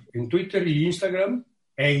Twitter y Instagram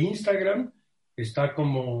está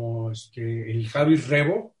como el Javi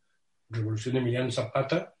Rebo, Revolución de Emiliano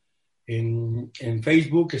Zapata. En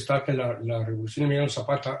Facebook está la Revolución de Emiliano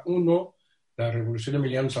Zapata 1, la Revolución de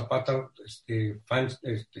Emiliano Zapata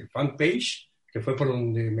fanpage, que fue por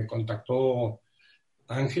donde me contactó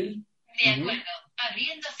Ángel. De acuerdo,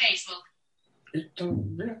 abriendo Facebook.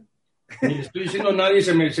 Mira, ni le estoy diciendo a nadie,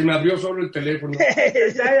 se me abrió solo el teléfono.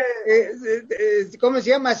 ¿Cómo se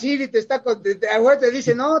llama? Siri ahora te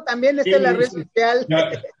dice, no, también está en la red social.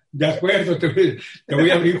 De acuerdo, te voy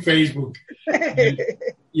a abrir Facebook.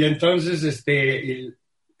 Y entonces,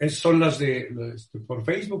 son las por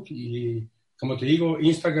Facebook y, como te digo,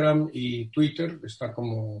 Instagram y Twitter está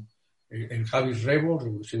como el Javi Rebo,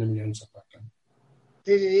 Revolución de Emiliano Zapata.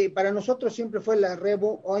 Sí, para nosotros siempre fue la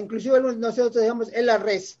Rebo, o inclusive nosotros decíamos la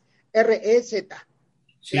Res, R-E-Z.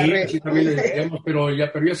 Sí, así también le decíamos, pero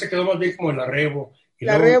ya se quedó más bien como la Rebo. Y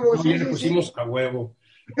la luego, Rebo, sí. Le pusimos a huevo.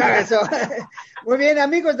 Eso. Muy bien,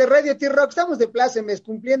 amigos de Radio T-Rock, estamos de plácemes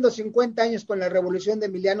cumpliendo 50 años con la Revolución de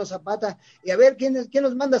Emiliano Zapata. Y a ver, ¿quién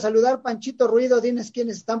nos manda a saludar? Panchito Ruido, dinos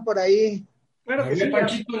quiénes están por ahí. Claro que sí,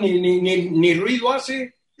 Panchito ni ruido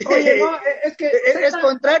hace. Oye, no, es que es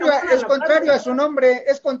contrario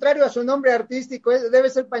a su nombre artístico, debe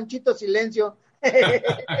ser Panchito Silencio.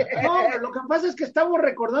 No, lo que pasa es que estamos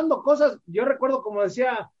recordando cosas. Yo recuerdo, como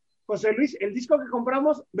decía José Luis, el disco que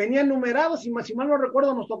compramos venía numerado, si mal no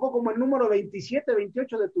recuerdo, nos tocó como el número 27,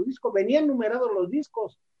 28 de tu disco, venían numerados los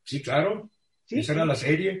discos. Sí, claro, ¿sí? Esa era la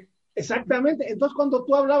serie. Exactamente, entonces cuando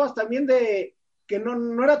tú hablabas también de que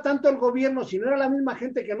no era tanto el gobierno, sino era la misma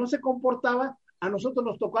gente que no se comportaba, a nosotros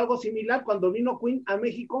nos tocó algo similar cuando vino Queen a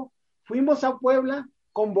México, fuimos a Puebla,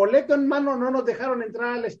 con boleto en mano no nos dejaron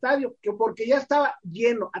entrar al estadio, porque ya estaba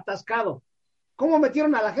lleno, atascado. ¿Cómo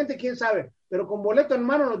metieron a la gente? ¿Quién sabe? Pero con boleto en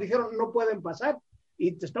mano nos dijeron no pueden pasar.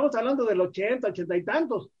 Y te estamos hablando del 80 y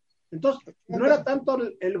tantos. Entonces, no era tanto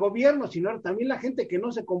el gobierno, sino también la gente que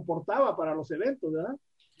no se comportaba para los eventos, ¿verdad?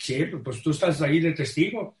 Sí, pues tú estás ahí de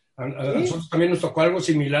testigo. A ¿Sí? nosotros también nos tocó algo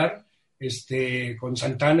similar con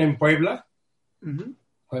Santana en Puebla. Uh-huh.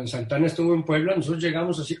 Cuando Santana estuvo en Puebla, nosotros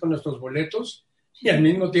llegamos así con nuestros boletos y al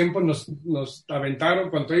mismo tiempo nos aventaron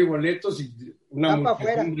cuando hay boletos y una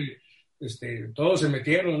muchedumbre. Todos se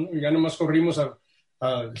metieron, ¿no? Y ya nomás corrimos a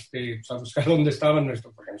buscar dónde estaba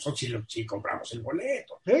porque nosotros sí compramos el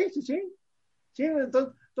boleto. Sí,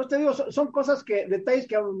 entonces te digo, son cosas detalles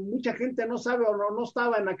que mucha gente no sabe o no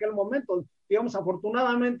estaba en aquel momento. Digamos,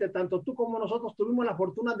 afortunadamente, tanto tú como nosotros tuvimos la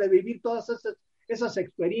fortuna de vivir todas esas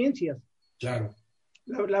experiencias. Claro.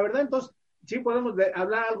 La verdad, entonces, sí podemos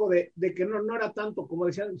hablar algo de que no era tanto, como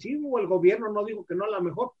decían, sí, el gobierno no digo que no a lo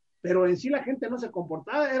mejor, pero en sí la gente no se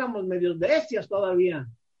comportaba, éramos medios bestias todavía.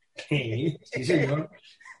 Sí, señor.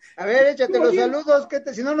 A ver, échate los saludos,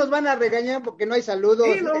 si no nos van a regañar porque no hay saludos.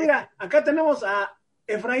 Sí, no, mira, acá tenemos a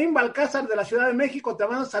Efraín Balcázar de la Ciudad de México, te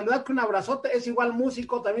van a saludar con un abrazote, es igual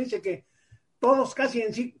músico, también dice que todos casi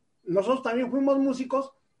en sí, nosotros también fuimos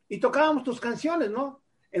músicos y tocábamos tus canciones, ¿no?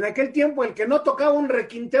 En aquel tiempo el que no tocaba un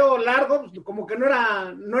requinteo largo, pues, como que no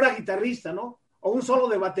era guitarrista, ¿no? O un solo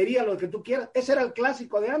de batería, lo que tú quieras. Ese era el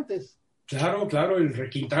clásico de antes. Claro, el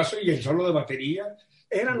requintazo y el solo de batería.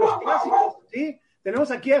 Eran los clásicos, ¿sí? Tenemos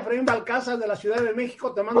aquí a Efraín Balcázar de la Ciudad de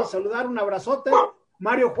México, te mando a saludar, un abrazote.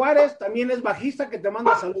 Mario Juárez también es bajista, que te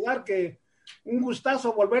manda a saludar, que un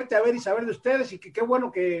gustazo volverte a ver y saber de ustedes, y que qué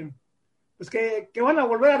bueno que, pues que van a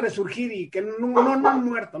volver a resurgir y que no han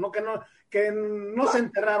muerto, ¿no? Que no se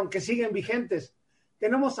enterraron, que siguen vigentes.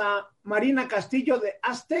 Tenemos a Marina Castillo de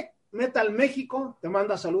Aztec Metal México, te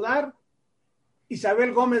manda a saludar.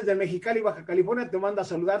 Isabel Gómez de Mexicali, Baja California, te manda a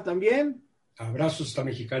saludar también. Abrazos hasta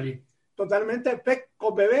Mexicali. Totalmente.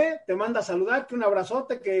 Peco Bebé te manda a saludar, que un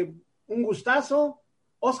abrazote, que un gustazo.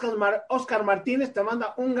 Oscar Martínez te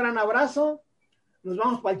manda un gran abrazo. Nos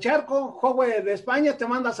vamos para el charco. Jogue de España te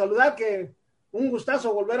manda a saludar, que un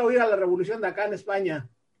gustazo volver a oír a la revolución de acá en España.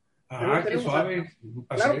 Qué suave.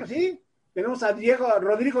 Claro que sí. Tenemos a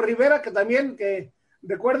Rodrigo Rivera, que también que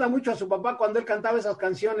recuerda mucho a su papá cuando él cantaba esas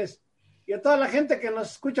canciones. Y a toda la gente que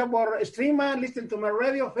nos escucha por Streama, Listen to My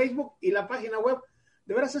Radio, Facebook y la página web.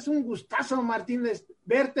 De veras es un gustazo, Martínez,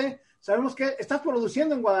 verte. Sabemos que estás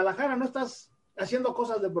produciendo en Guadalajara, no estás haciendo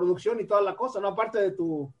cosas de producción y toda la cosa, ¿no? Aparte de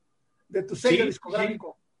tu sello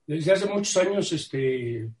discográfico. Sí. Desde hace muchos años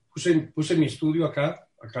puse mi estudio acá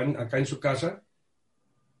en su casa.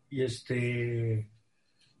 Y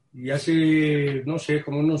y hace, no sé,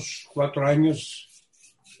 como unos 4 años,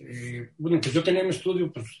 pues yo tenía mi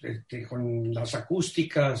estudio pues, con las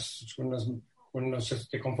acústicas, con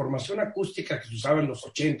formación acústica que se usaba en los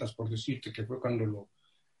 80s, por decirte, que fue cuando lo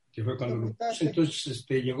puse. Entonces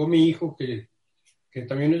llegó mi hijo, que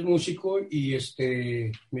también es músico, y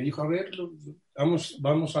me dijo, a ver,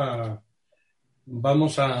 vamos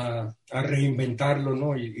a reinventarlo,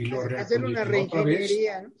 ¿no? Y lo hacer una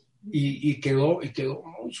reingeniería, ¿no? Y quedó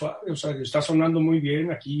muy suave, o sea, está sonando muy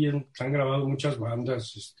bien. Aquí se han grabado muchas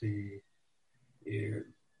bandas,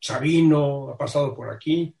 Sabino ha pasado por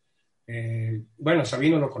aquí. Bueno,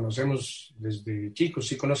 Sabino lo conocemos desde chicos,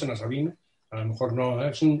 sí conocen a Sabino, a lo mejor no,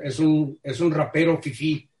 es un rapero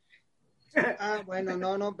fifí. Bueno,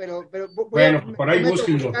 no, pero bueno, por ahí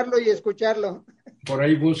búsquenlo. Buscarlo y escucharlo. Por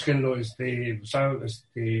ahí búsquenlo,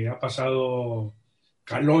 ha pasado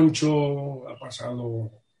Caloncho, ha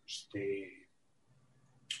pasado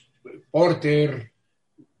Porter,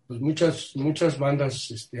 pues muchas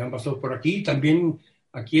bandas han pasado por aquí. También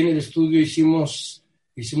aquí en el estudio hicimos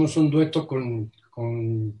un dueto con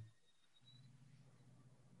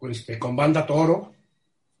Banda Toro.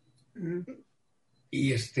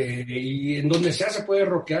 Y en donde sea se puede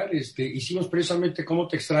rockear. Hicimos precisamente Cómo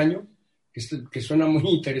Te Extraño, que suena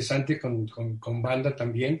muy interesante con banda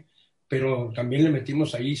también, pero también le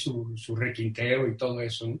metimos ahí su requinteo y todo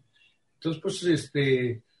eso, ¿no? Entonces,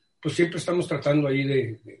 pues siempre estamos tratando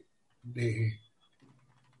ahí de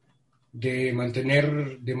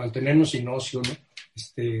mantenernos sin ocio, ¿no?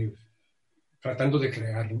 Tratando de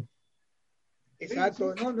crear, ¿no?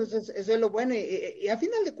 Exacto, no, eso es lo bueno, y a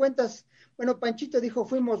final de cuentas, bueno, Panchito dijo,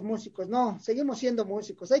 fuimos músicos. No, seguimos siendo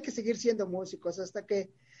músicos, hay que seguir siendo músicos hasta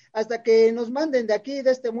que nos manden de aquí,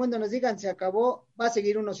 de este mundo, nos digan se acabó, va a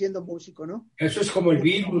seguir uno siendo músico, ¿no? Eso es como el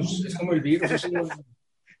virus,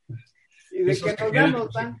 y de que nos dan,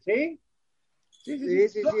 nos dan, ¿sí? Sí,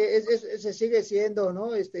 se sigue siendo,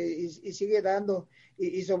 ¿no? Y sigue dando,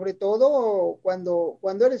 y sobre todo cuando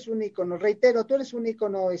eres un ícono, reitero, tú eres un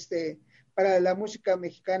ícono, para la música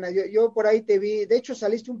mexicana. Yo por ahí te vi, de hecho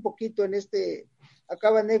saliste un poquito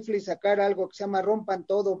acaba Netflix sacar algo que se llama Rompan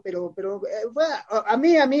Todo, pero a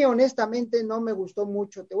mí honestamente no me gustó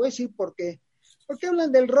mucho. Te voy a decir por qué. Porque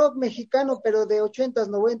hablan del rock mexicano, pero de 80s,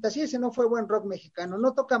 90s, y ese no fue buen rock mexicano.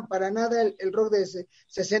 No tocan para nada el rock de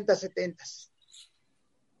 60s, 70s.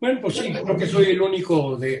 Bueno, pues sí, creo que soy el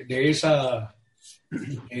único de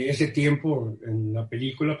ese tiempo en la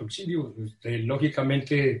película, porque sí, digo,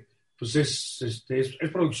 lógicamente, pues es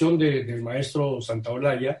producción del maestro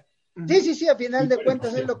Santaolalla. Sí, a final de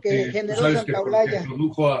cuentas es lo que generó Santaolalla. Que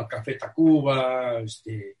produjo a Café Tacuba,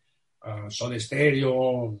 a Soda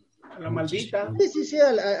Stereo, a La Maldita. Sí,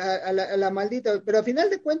 a la Maldita, pero a final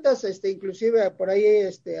de cuentas, inclusive por ahí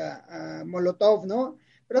a Molotov, ¿no?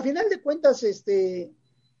 Pero a final de cuentas, es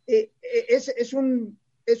un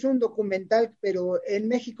documental, pero en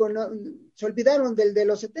México no se olvidaron del de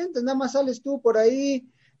los 70, nada más sales tú por ahí,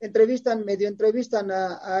 entrevistan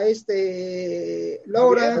a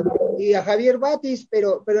Laura y a Javier Batis,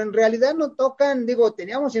 pero en realidad no tocan. Digo,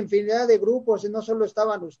 teníamos infinidad de grupos, y no solo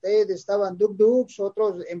estaban ustedes, estaban Duk Duks,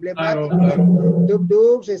 otros emblemáticos, claro. Duk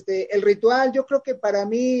Duks, El Ritual. Yo creo que para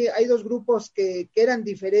mí hay 2 grupos que eran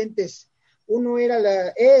diferentes. Uno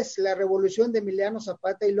es la Revolución de Emiliano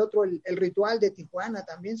Zapata, y el otro el Ritual de Tijuana.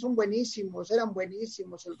 También eran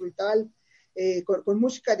buenísimos el Ritual, con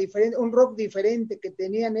música diferente, un rock diferente que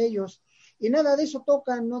tenían ellos. y nada de eso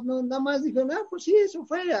tocan, no, nada más dijeron, pues sí, eso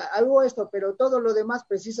fue algo esto, pero todo lo demás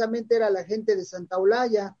precisamente era la gente de Santa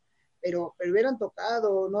Olaya, pero hubieran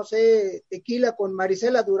tocado, no sé, Tequila con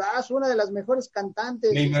Marisela Durazo, una de las mejores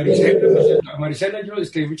cantantes. Y Marisela, pues, a Marisela yo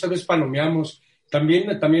muchas veces palomeamos, también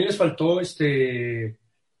les faltó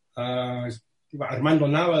a Armando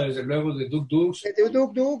Nava, desde luego, de Duk Dukes. De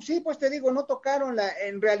Duk Duk, sí, pues te digo, no tocaron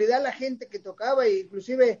en realidad la gente que tocaba,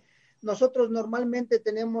 inclusive nosotros normalmente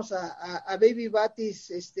tenemos a Baby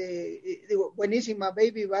Batis, digo, buenísima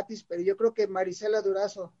Baby Batis, pero yo creo que Marisela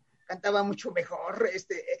Durazo cantaba mucho mejor,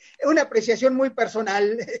 una apreciación muy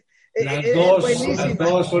personal. Las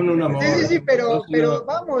dos son un amor. Sí, pero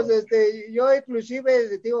vamos, yo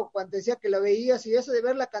inclusive, digo, cuando decía que la veías y eso de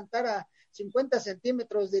verla cantar a 50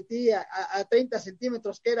 centímetros de ti, a 30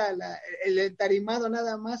 centímetros, que era el entarimado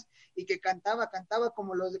nada más, y que cantaba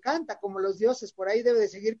como los dioses, por ahí debe de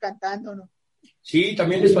seguir cantando, ¿no? Sí,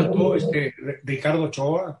 también les faltó Ricardo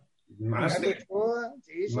Ochoa. Más, sí,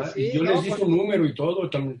 y yo les di su número y todo,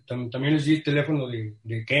 también les di el teléfono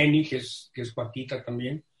de Kenny, que es Cuatita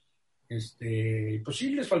también. Pues sí,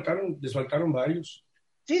 les faltaron varios.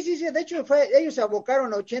 Sí, de hecho ellos se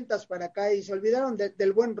abocaron a 80s para acá y se olvidaron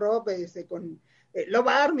del buen rock, con Love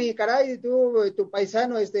Army, caray, tu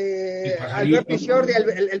paisano, Alberto Shorty,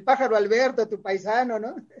 el pájaro Alberto, tu paisano,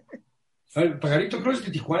 ¿no? El pajarito creo es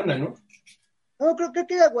de Tijuana, ¿no? No, creo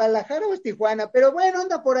que era Guadalajara o es Tijuana, pero bueno,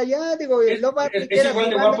 anda por allá, digo, Love Army. Es igual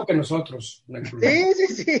de guapo que nosotros.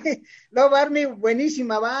 Sí. Love Army,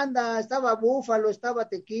 buenísima banda, estaba Búfalo, estaba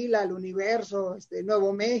Tequila, El Universo,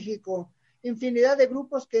 Nuevo México, infinidad de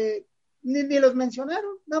grupos que ni los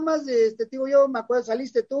mencionaron, nada más digo, yo me acuerdo,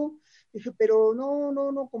 saliste tú, dije, pero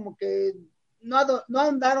no, como que no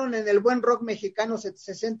andaron en el buen rock mexicano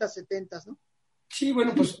 60, 70, ¿no? Sí,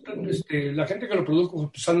 bueno, pues la gente que lo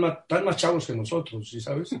produjo pues, están más chavos que nosotros, ¿sí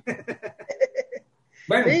sabes?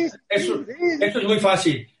 Bueno, eso es muy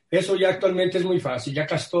fácil. Eso ya actualmente es muy fácil. Ya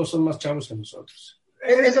casi todos son más chavos que nosotros.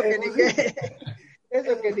 Eso que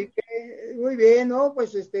ni qué. Muy bien, ¿no?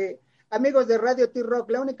 Pues amigos de Radio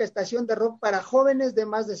T-Rock, la única estación de rock para jóvenes de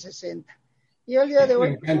más de 60. Y el día de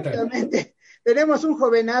hoy, justamente, tenemos un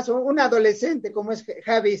jovenazo, un adolescente, como es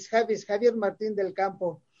Javier Martín del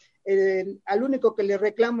Campo. Al único que le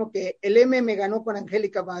reclamo que el M me ganó con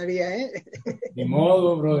Angélica María, ¿eh? Ni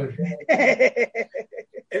modo, brother.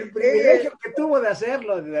 El privilegio que tuvo de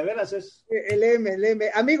hacerlo, de veras es. El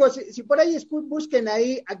M. Amigos, si por ahí busquen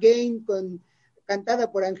ahí Again,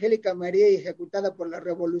 cantada por Angélica María y ejecutada por La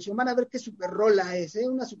Revolución, van a ver qué super rola es,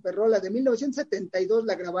 una super rola de 1972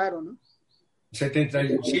 la grabaron, ¿no?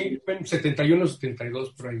 71,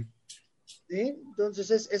 72 por ahí. ¿Sí?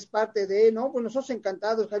 Entonces es parte de, ¿no? Pues nosotros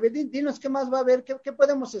encantados, Javier, dinos qué más va a haber, qué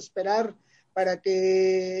podemos esperar para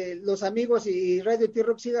que los amigos y Radio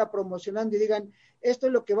T-Rock siga promocionando y digan, esto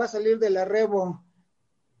es lo que va a salir de la Revo.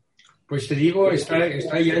 Pues te digo, está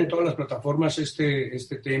ya en todas las plataformas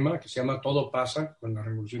este tema que se llama Todo Pasa, con la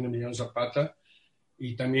Revolución de Emiliano Zapata,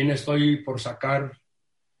 y también estoy por sacar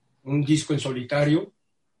un disco en solitario,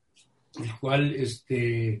 el cual,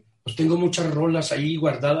 pues tengo muchas rolas ahí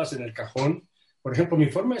guardadas en el cajón. Por ejemplo, mi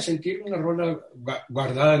forma de sentir una rola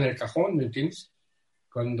guardada en el cajón, ¿me entiendes?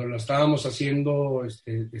 Cuando la estábamos haciendo,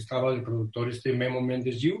 estaba el productor Memo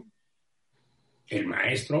Méndez Yu, el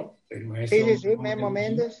maestro. Sí, Memo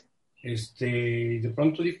Méndez. De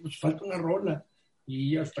pronto dije, pues falta una rola.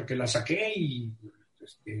 Y hasta que la saqué y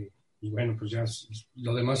bueno, pues ya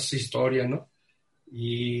lo demás es historia, ¿no?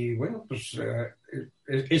 Y bueno, pues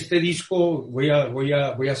este disco voy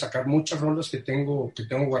a sacar muchas rolas que tengo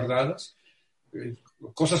guardadas,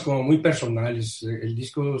 cosas como muy personales. El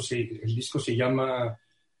disco se llama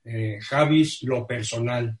Javis Lo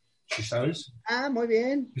Personal, ¿sí sabes? Muy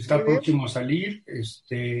bien. Está muy próximo bien. a salir.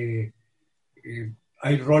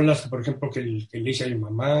 Hay rolas, por ejemplo, que le hice a mi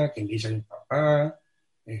mamá, que le hice a mi papá.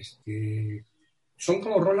 Son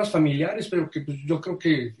como rolas familiares, pero que pues, yo creo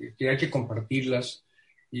que hay que compartirlas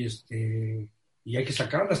y hay que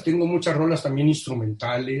sacarlas. Tengo muchas rolas también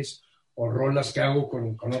instrumentales o rolas que hago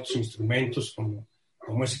con otros instrumentos,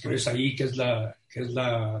 como ese que ves ahí, que es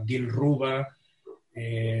la Dilruba.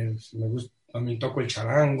 Me gusta, también toco el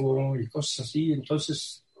charango y cosas así,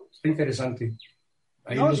 entonces está interesante.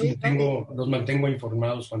 Ahí los mantengo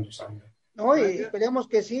informados cuando salgan. No, y esperemos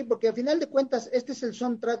que sí, porque al final de cuentas este es el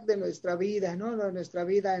soundtrack de nuestra vida, ¿no? De nuestra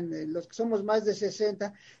vida, en los que somos más de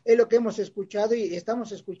 60, es lo que hemos escuchado y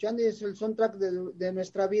estamos escuchando y es el soundtrack de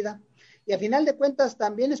nuestra vida. Y al final de cuentas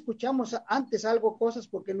también escuchamos antes cosas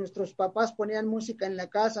porque nuestros papás ponían música en la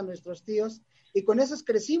casa, nuestros tíos, y con esas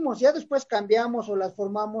crecimos, ya después cambiamos o las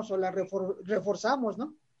formamos o las reforzamos,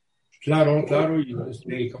 ¿no? Claro, claro,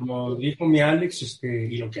 y como dijo mi Alex,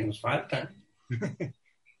 y lo que nos falta.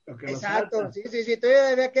 Lo que nos Exacto, falta. sí,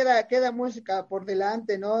 todavía queda música por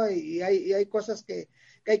delante, ¿no? Y hay cosas que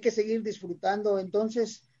hay que seguir disfrutando.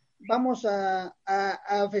 Entonces, vamos a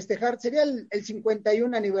festejar, sería el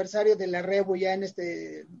 51 aniversario de la Revo ya en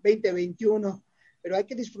este 2021, pero hay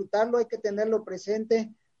que disfrutarlo, hay que tenerlo presente.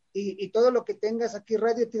 Y todo lo que tengas aquí,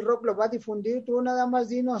 Radio T-Rock lo va a difundir. Tú nada más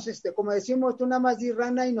dinos, como decimos, tú nada más di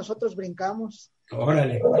rana y nosotros brincamos.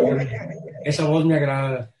 Órale, órale. Esa voz me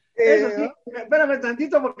agrada. Eso sí, espérame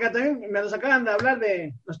tantito porque también nos acaban de hablar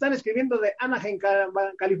nos están escribiendo de Anaheim,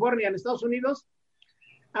 California, en Estados Unidos.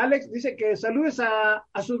 Alex dice que saludes a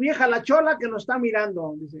su vieja La Chola que nos está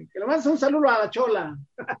mirando. Dice que le mandes un saludo a La Chola.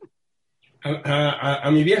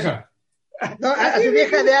 A mi vieja. No, a su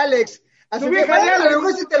vieja de Alex. A su vieja de Alex. A lo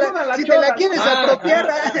mejor si te la quieres apropiar,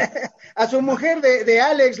 a su mujer de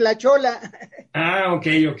Alex, La Chola. Ok.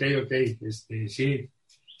 Sí.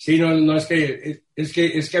 Sí, no es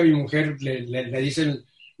que a mi mujer le dicen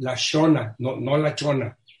la Shona, no la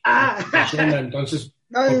Chona. La Shona, entonces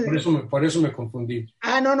por eso me confundí.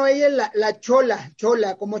 No, ella es la Chola,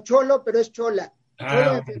 como cholo, pero es Chola.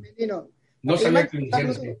 Chola en femenino. No sabía que decían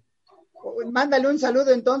así. Mándale un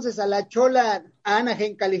saludo entonces a la Chola, a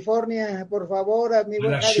Anaheim, California, por favor. A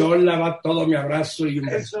la Chola va todo mi abrazo y un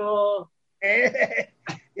beso.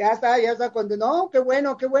 Ya está. No, qué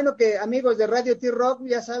bueno que amigos de Radio T-Rock,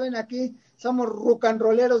 ya saben, aquí somos rock and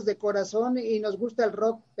rolleros de corazón y nos gusta el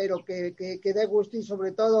rock, pero que dé gusto y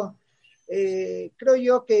sobre todo, creo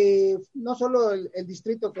yo que no solo el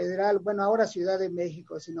Distrito Federal, bueno, ahora Ciudad de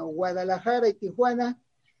México, sino Guadalajara y Tijuana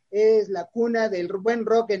es la cuna del buen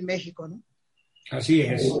rock en México, ¿no? Así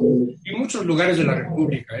es. Y muchos lugares de la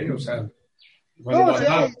República, o sea. No,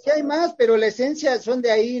 sí hay más, pero la esencia son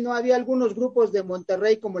de ahí, ¿no? Había algunos grupos de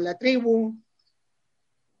Monterrey como La Tribu.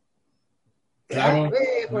 Claro,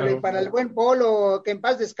 claro. Para el buen Polo, que en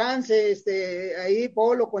paz descanse, ahí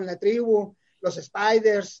Polo con La Tribu, los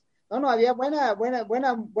Spiders. No, había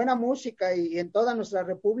buena música y en toda nuestra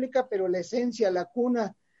república, pero la esencia, la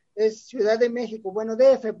cuna es Ciudad de México, bueno,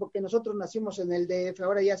 DF, porque nosotros nacimos en el DF,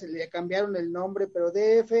 ahora ya se le cambiaron el nombre, pero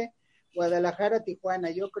DF, Guadalajara,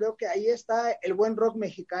 Tijuana, yo creo que ahí está el buen rock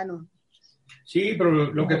mexicano. Sí, pero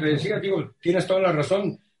lo que te decía, digo, tienes toda la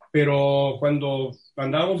razón, pero cuando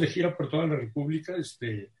andábamos de gira por toda la República,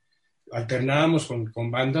 alternábamos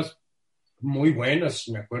con bandas muy buenas,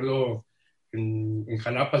 me acuerdo en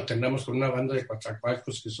Jalapa alternamos con una banda de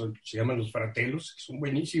Coatzacoalcos que se llaman Los Fratellos, que son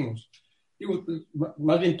buenísimos. Digo,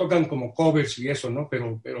 más bien tocan como covers y eso, ¿no?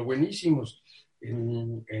 Pero buenísimos.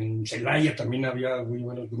 En Celaya también había muy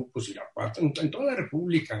buenos grupos, Irapuato, en toda la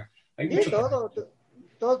República. Hay mucho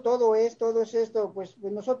todo es esto, pues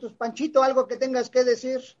nosotros, Panchito, algo que tengas que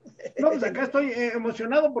decir. No, pues acá estoy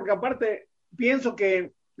emocionado porque aparte pienso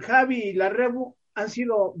que Javi y la Rebu han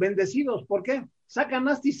sido bendecidos. ¿Por qué? Sacan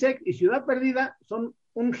Nasty Sec y Ciudad Perdida, son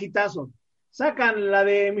un hitazo. Sacan la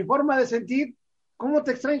de Mi Forma de Sentir, ¿cómo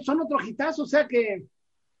te extraño? Son otro hitazo, o sea que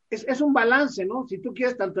es un balance, ¿no? Si tú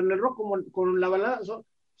quieres, tanto en el rock como con la balada,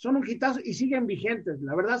 son un hitazo y siguen vigentes.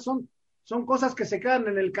 La verdad son cosas que se quedan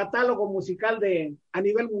en el catálogo musical a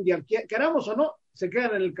nivel mundial. Queramos o no, se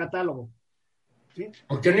quedan en el catálogo. ¿Sí?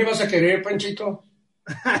 ¿Por qué no ibas a querer, Panchito?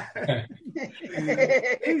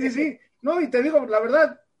 Sí. No, y te digo, la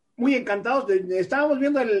verdad, muy encantados. Estábamos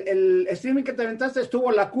viendo el streaming que te aventaste,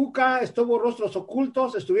 estuvo La Cuca, estuvo Rostros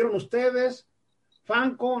Ocultos, estuvieron ustedes,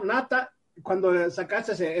 Fanco, Nata, cuando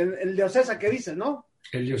sacaste el de Ocesa que dices, ¿no?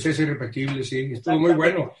 El de Ocesa Irrepetible, sí, estuvo muy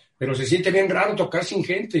bueno, pero se siente bien raro tocar sin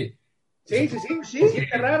gente. Sí, se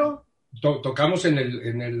siente raro. Tocamos en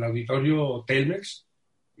el auditorio Telmex,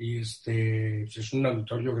 y pues es un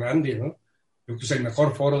auditorio grande, ¿no? Creo que es el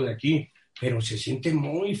mejor foro de aquí, pero se siente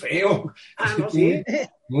muy feo. No, sí.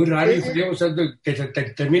 Muy raro y feo, o sea, que te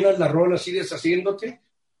terminas la rola así deshaciéndote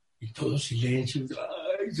y todo silencio.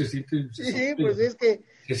 Ay, se siente pues es que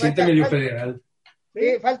se siente medio federal.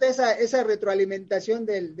 Sí, falta esa retroalimentación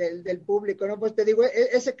del público, ¿no? Pues te digo,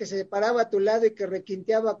 ese que se paraba a tu lado y que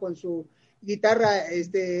requinteaba con su guitarra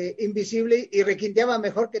invisible y requinteaba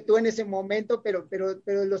mejor que tú en ese momento, pero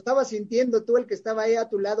lo estaba sintiendo tú, el que estaba ahí a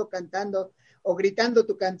tu lado cantando o gritando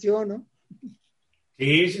tu canción, ¿no?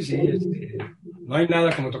 Sí. No hay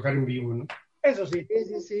nada como tocar en vivo, ¿no? Eso sí.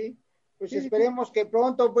 Sí. Pues esperemos que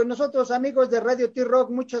pronto, pues nosotros amigos de Radio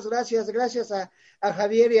T-Rock, muchas gracias a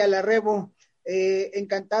Javier y a la Revo,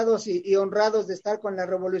 encantados y honrados de estar con la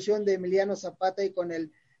revolución de Emiliano Zapata y con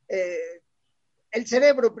el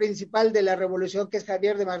cerebro principal de la revolución, que es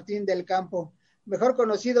Javier de Martín del Campo, mejor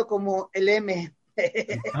conocido como el M.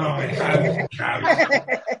 No,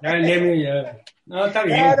 ya el M ya. No, está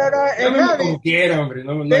bien. No, el Llámeme Javi. como quiera, hombre.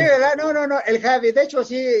 No, Sí, ¿verdad? No, el Javi. De hecho,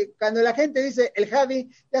 sí, cuando la gente dice el Javi,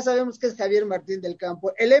 ya sabemos que es Javier Martín del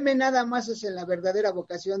Campo. El M nada más es en la verdadera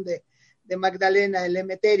vocación de Magdalena, el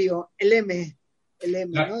Emeterio, el M,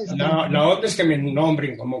 ¿no? La onda es que me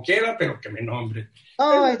nombren como quiera, pero que me nombren.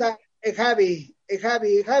 No, está el Javi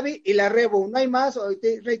y la Rebu, no hay más.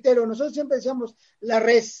 Te reitero, nosotros siempre decíamos la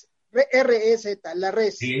res, R-E-Z, la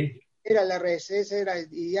res. Sí. Era la res, esa era,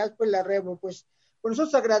 y ya después la Rebu, pues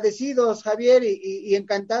nosotros agradecidos, Javier, y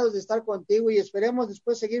encantados de estar contigo, y esperemos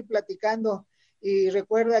después seguir platicando. Y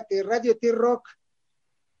recuerda que Radio T-Rock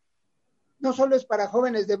no solo es para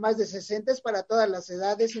jóvenes de más de 60, es para todas las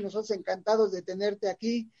edades, y nosotros encantados de tenerte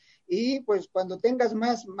aquí. Y pues cuando tengas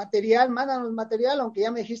más material, mándanos material, aunque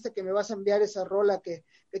ya me dijiste que me vas a enviar esa rola que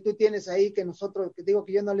tú tienes ahí, que digo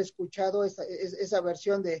que yo no la he escuchado, esa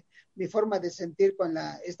versión de Mi Forma de Sentir con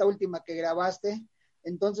esta última que grabaste.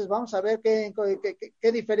 Entonces vamos a ver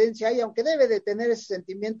qué diferencia hay, aunque debe de tener ese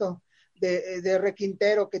sentimiento de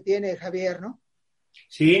requintero que tiene Javier, ¿no?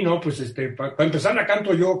 Sí, no, pues para empezar la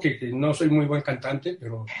canto yo, que no soy muy buen cantante,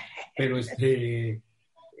 pero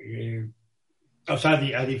o sea,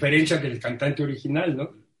 a diferencia del cantante original,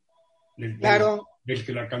 ¿no? Claro. Del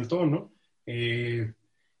que la cantó, ¿no?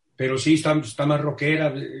 Pero sí está más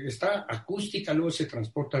rockera, está acústica, luego se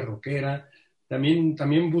transporta rockera.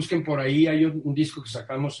 También busquen por ahí, hay un disco que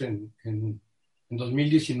sacamos en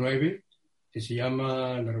 2019 que se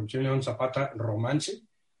llama La Revolución León Zapata Romance.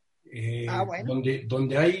 Bueno.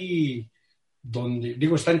 Donde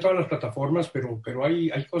digo, está en todas las plataformas, pero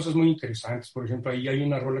hay cosas muy interesantes. Por ejemplo, ahí hay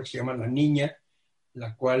una rola que se llama La Niña,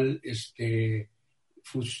 la cual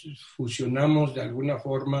fusionamos de alguna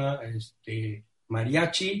forma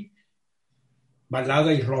mariachi,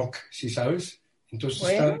 balada y rock, ¿sí sabes? Entonces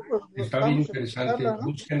bueno, está bien interesante. ¿no?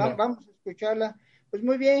 Vamos a escucharla. Pues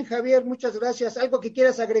muy bien, Javier, muchas gracias. ¿Algo que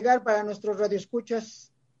quieras agregar para nuestros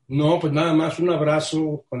radioescuchas? No, pues nada más un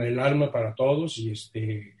abrazo con el alma para todos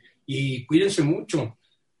y cuídense mucho.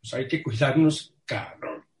 Pues hay que cuidarnos,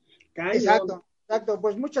 cabrón. Exacto.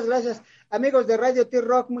 Pues muchas gracias, amigos de Radio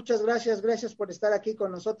T-Rock, muchas gracias por estar aquí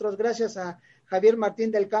con nosotros. Gracias a Javier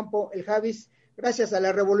Martín del Campo, el Javis. Gracias a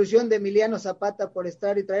la Revolución de Emiliano Zapata por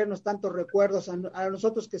estar y traernos tantos recuerdos a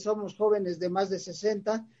nosotros que somos jóvenes de más de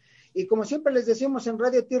 60. Y como siempre les decimos en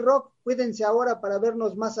Radio T-Rock, cuídense ahora para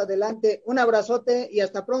vernos más adelante. Un abrazote y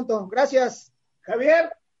hasta pronto. Gracias.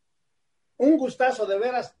 Javier, un gustazo de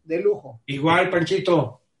veras de lujo. Igual,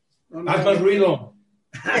 Panchito. Haz más ruido.